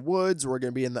to be in the woods. We're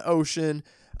going to be in the ocean.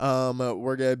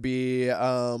 We're going to be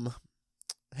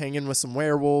hanging with some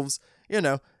werewolves,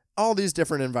 all these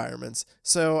different environments.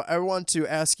 So I want to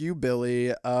ask you,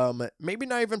 Billy, maybe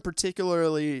not even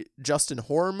particularly just in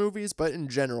horror movies, but in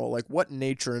general, like what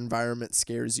nature environment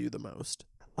scares you the most?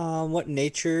 What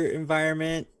nature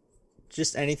environment?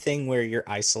 Just anything where you're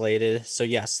isolated. So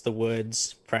yes, the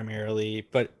woods primarily,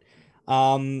 but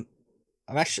um,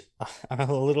 I'm actually I'm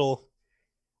a little.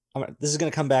 This is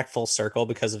gonna come back full circle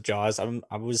because of Jaws.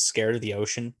 I was scared of the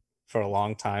ocean for a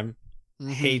long time. I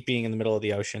Mm-hmm. hate being in the middle of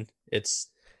the ocean. It's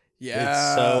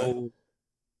Yeah. so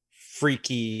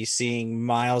freaky seeing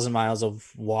miles and miles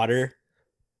of water.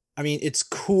 I mean, it's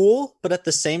cool, but at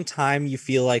the same time, you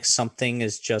feel like something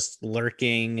is just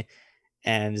lurking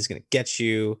and is gonna get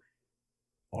you,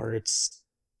 or it's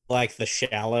like the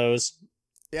shallows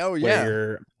Oh, where yeah.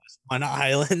 you're on an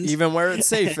island. Even where it's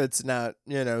safe, it's not,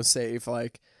 safe.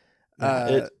 Like, Yeah,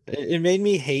 uh, it made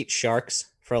me hate sharks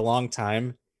for a long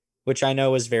time, which I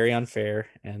know is very unfair,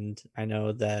 and I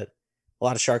know that a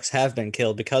lot of sharks have been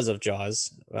killed because of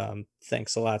Jaws.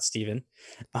 Thanks a lot, Steven.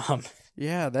 Um,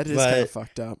 yeah, that is kind of but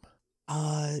fucked up.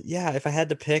 yeah, if I had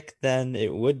to pick, then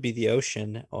it would be the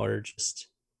ocean or just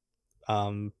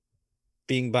um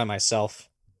being by myself.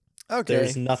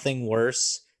 There's Okay. nothing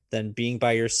worse than being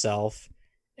by yourself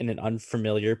in an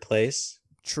unfamiliar place.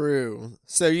 True.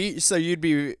 So you'd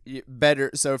be better.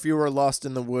 So if you were lost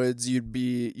in the woods,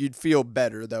 you'd feel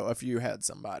better though if you had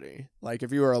somebody. Like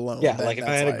if you were alone. Yeah, then like if I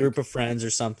that's had a group of friends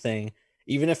or something,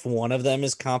 even if one of them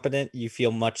is competent, you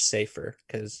feel much safer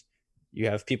because you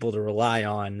have people to rely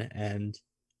on and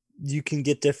you can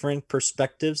get different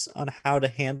perspectives on how to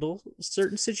handle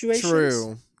certain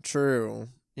situations. True.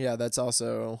 Yeah, that's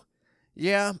also.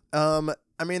 Yeah.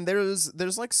 I mean,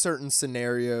 there's like certain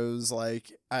scenarios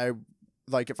like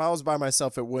if I was by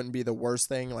myself, it wouldn't be the worst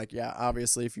thing. Like, yeah,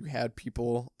 obviously, if you had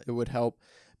people, it would help.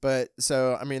 But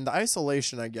so, I mean, the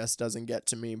isolation, I guess, doesn't get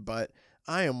to me, but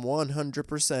I am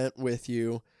 100% with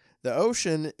you. The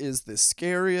ocean is the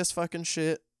scariest fucking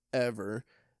shit ever.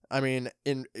 I mean,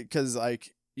 because,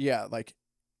 like, yeah, like,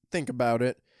 think about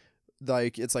it.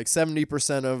 Like, it's like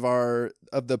 70%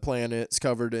 of the planet's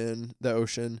covered in the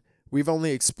ocean. We've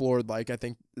only explored, like, I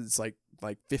think it's like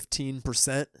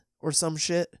 15% or some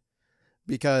shit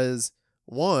because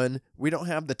one, we don't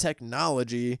have the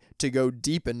technology to go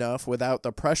deep enough without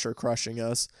the pressure crushing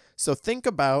us. So think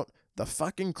about the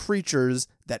fucking creatures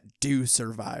that do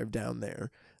survive down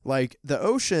there. Like the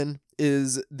ocean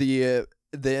is the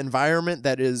environment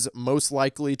that is most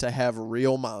likely to have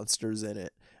real monsters in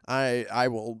it. I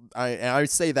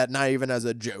say that not even as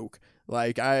a joke.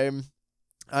 Like I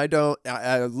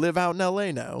live out in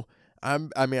LA now.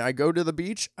 I go to the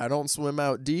beach. I don't swim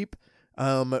out deep.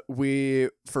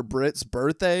 For Britt's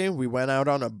birthday, we went out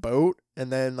on a boat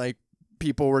and then like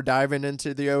people were diving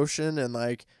into the ocean and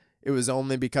like it was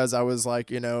only because I was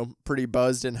like, pretty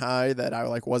buzzed and high that I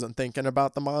like wasn't thinking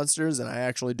about the monsters and I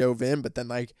actually dove in, but then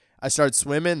like I started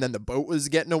swimming, then the boat was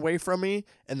getting away from me,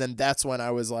 and then that's when I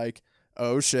was like,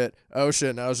 oh shit.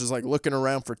 And I was just like looking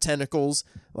around for tentacles.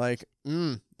 Like,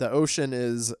 the ocean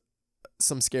is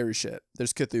some scary shit.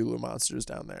 There's Cthulhu monsters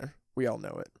down there. We all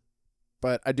know it.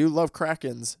 But I do love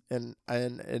krakens, and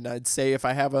I'd say if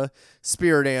I have a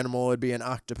spirit animal, it'd be an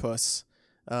octopus.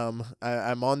 I'm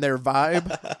on their vibe.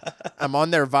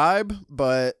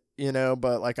 But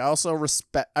like I also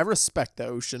respect the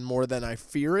ocean more than I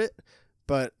fear it,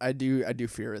 but I do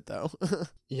fear it though.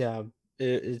 Yeah,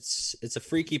 it's a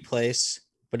freaky place,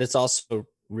 but it's also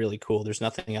really cool. There's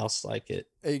nothing else like it.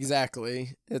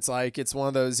 Exactly. It's like it's one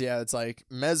of those. Yeah, it's like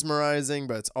mesmerizing,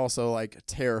 but it's also like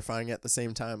terrifying at the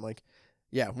same time. Like,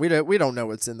 yeah, we don't know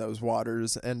what's in those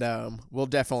waters, and we'll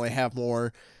definitely have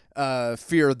more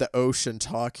fear of the ocean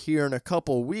talk here in a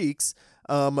couple weeks.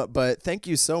 But thank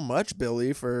you so much,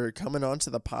 Billy, for coming on to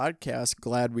the podcast.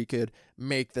 Glad we could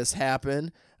make this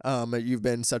happen. You've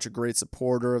been such a great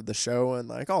supporter of the show and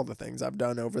like all the things I've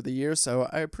done over the years. So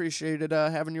I appreciated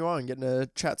having you on, getting to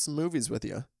chat some movies with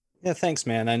you. Yeah, thanks,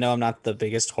 man. I know I'm not the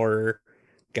biggest horror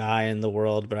guy in the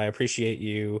world, but I appreciate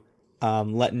you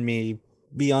letting me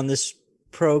be on this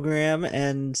program.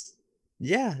 And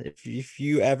yeah, if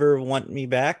you ever want me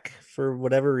back for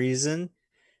whatever reason,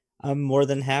 I'm more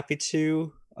than happy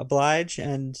to oblige.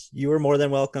 And you are more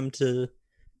than welcome to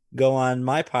go on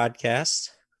my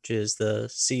podcast, which is the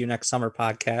See You Next Summer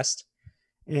podcast.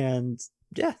 And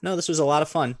yeah, no, this was a lot of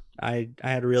fun. I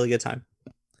had a really good time.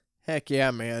 Heck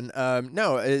yeah, man.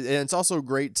 No, it's also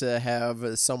great to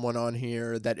have someone on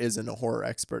here that isn't a horror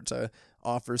expert to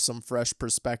offer some fresh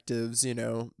perspectives,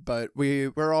 but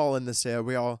we're all in this,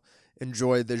 we all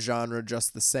enjoy the genre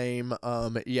just the same.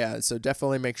 Yeah, so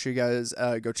definitely make sure you guys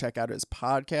go check out his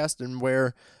podcast and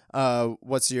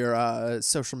what's your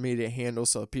social media handle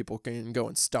so people can go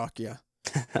and stalk you.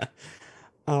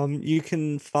 You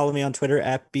can follow me on Twitter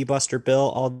at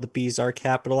bbusterbill. All the B's are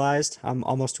capitalized. I'm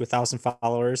almost to 1,000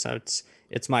 followers.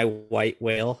 It's my white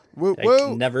whale. Woo, I woo.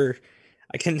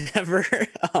 can never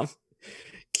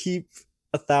keep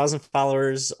 1,000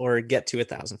 followers or get to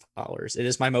 1,000 followers. It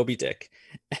is my Moby Dick.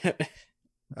 But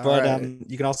right.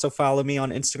 You can also follow me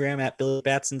on Instagram at Billy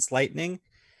Batson's Lightning,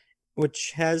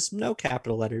 which has no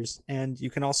capital letters. And you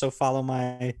can also follow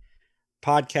my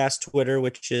podcast Twitter,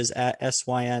 which is at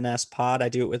SYNS Pod. I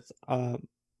do it with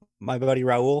my buddy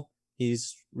Raul.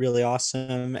 He's really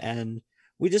awesome, and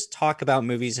we just talk about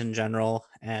movies in general.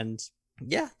 And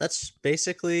yeah, that's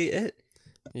basically it.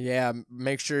 Yeah,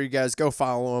 make sure you guys go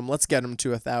follow him. Let's get him to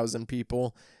 1,000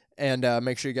 people. And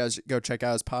make sure you guys go check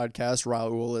out his podcast.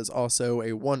 Raul is also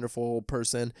a wonderful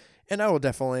person. And I will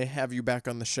definitely have you back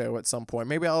on the show at some point.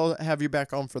 Maybe I'll have you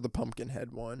back on for the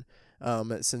Pumpkinhead one,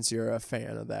 since you're a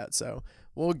fan of that. So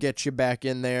we'll get you back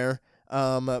in there.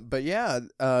 But yeah,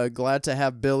 glad to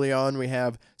have Billy on. We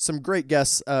have some great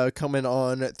guests coming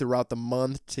on throughout the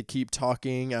month to keep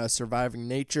talking surviving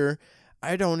nature.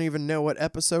 I don't even know what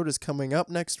episode is coming up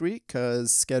next week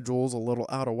because schedule's a little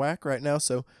out of whack right now.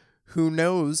 So who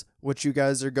knows what you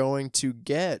guys are going to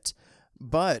get.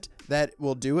 But that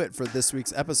will do it for this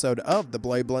week's episode of the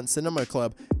Bloody Blunt Cinema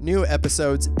Club. New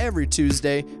episodes every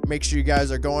Tuesday. Make sure you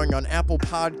guys are going on Apple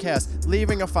Podcasts,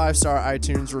 leaving a 5-star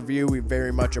iTunes review. We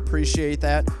very much appreciate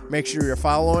that. Make sure you're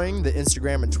following the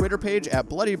Instagram and Twitter page at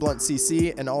Bloody Blunt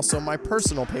CC, and also my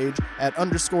personal page at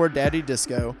 _Daddy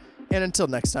Disco. And until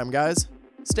next time, guys,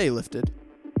 stay lifted.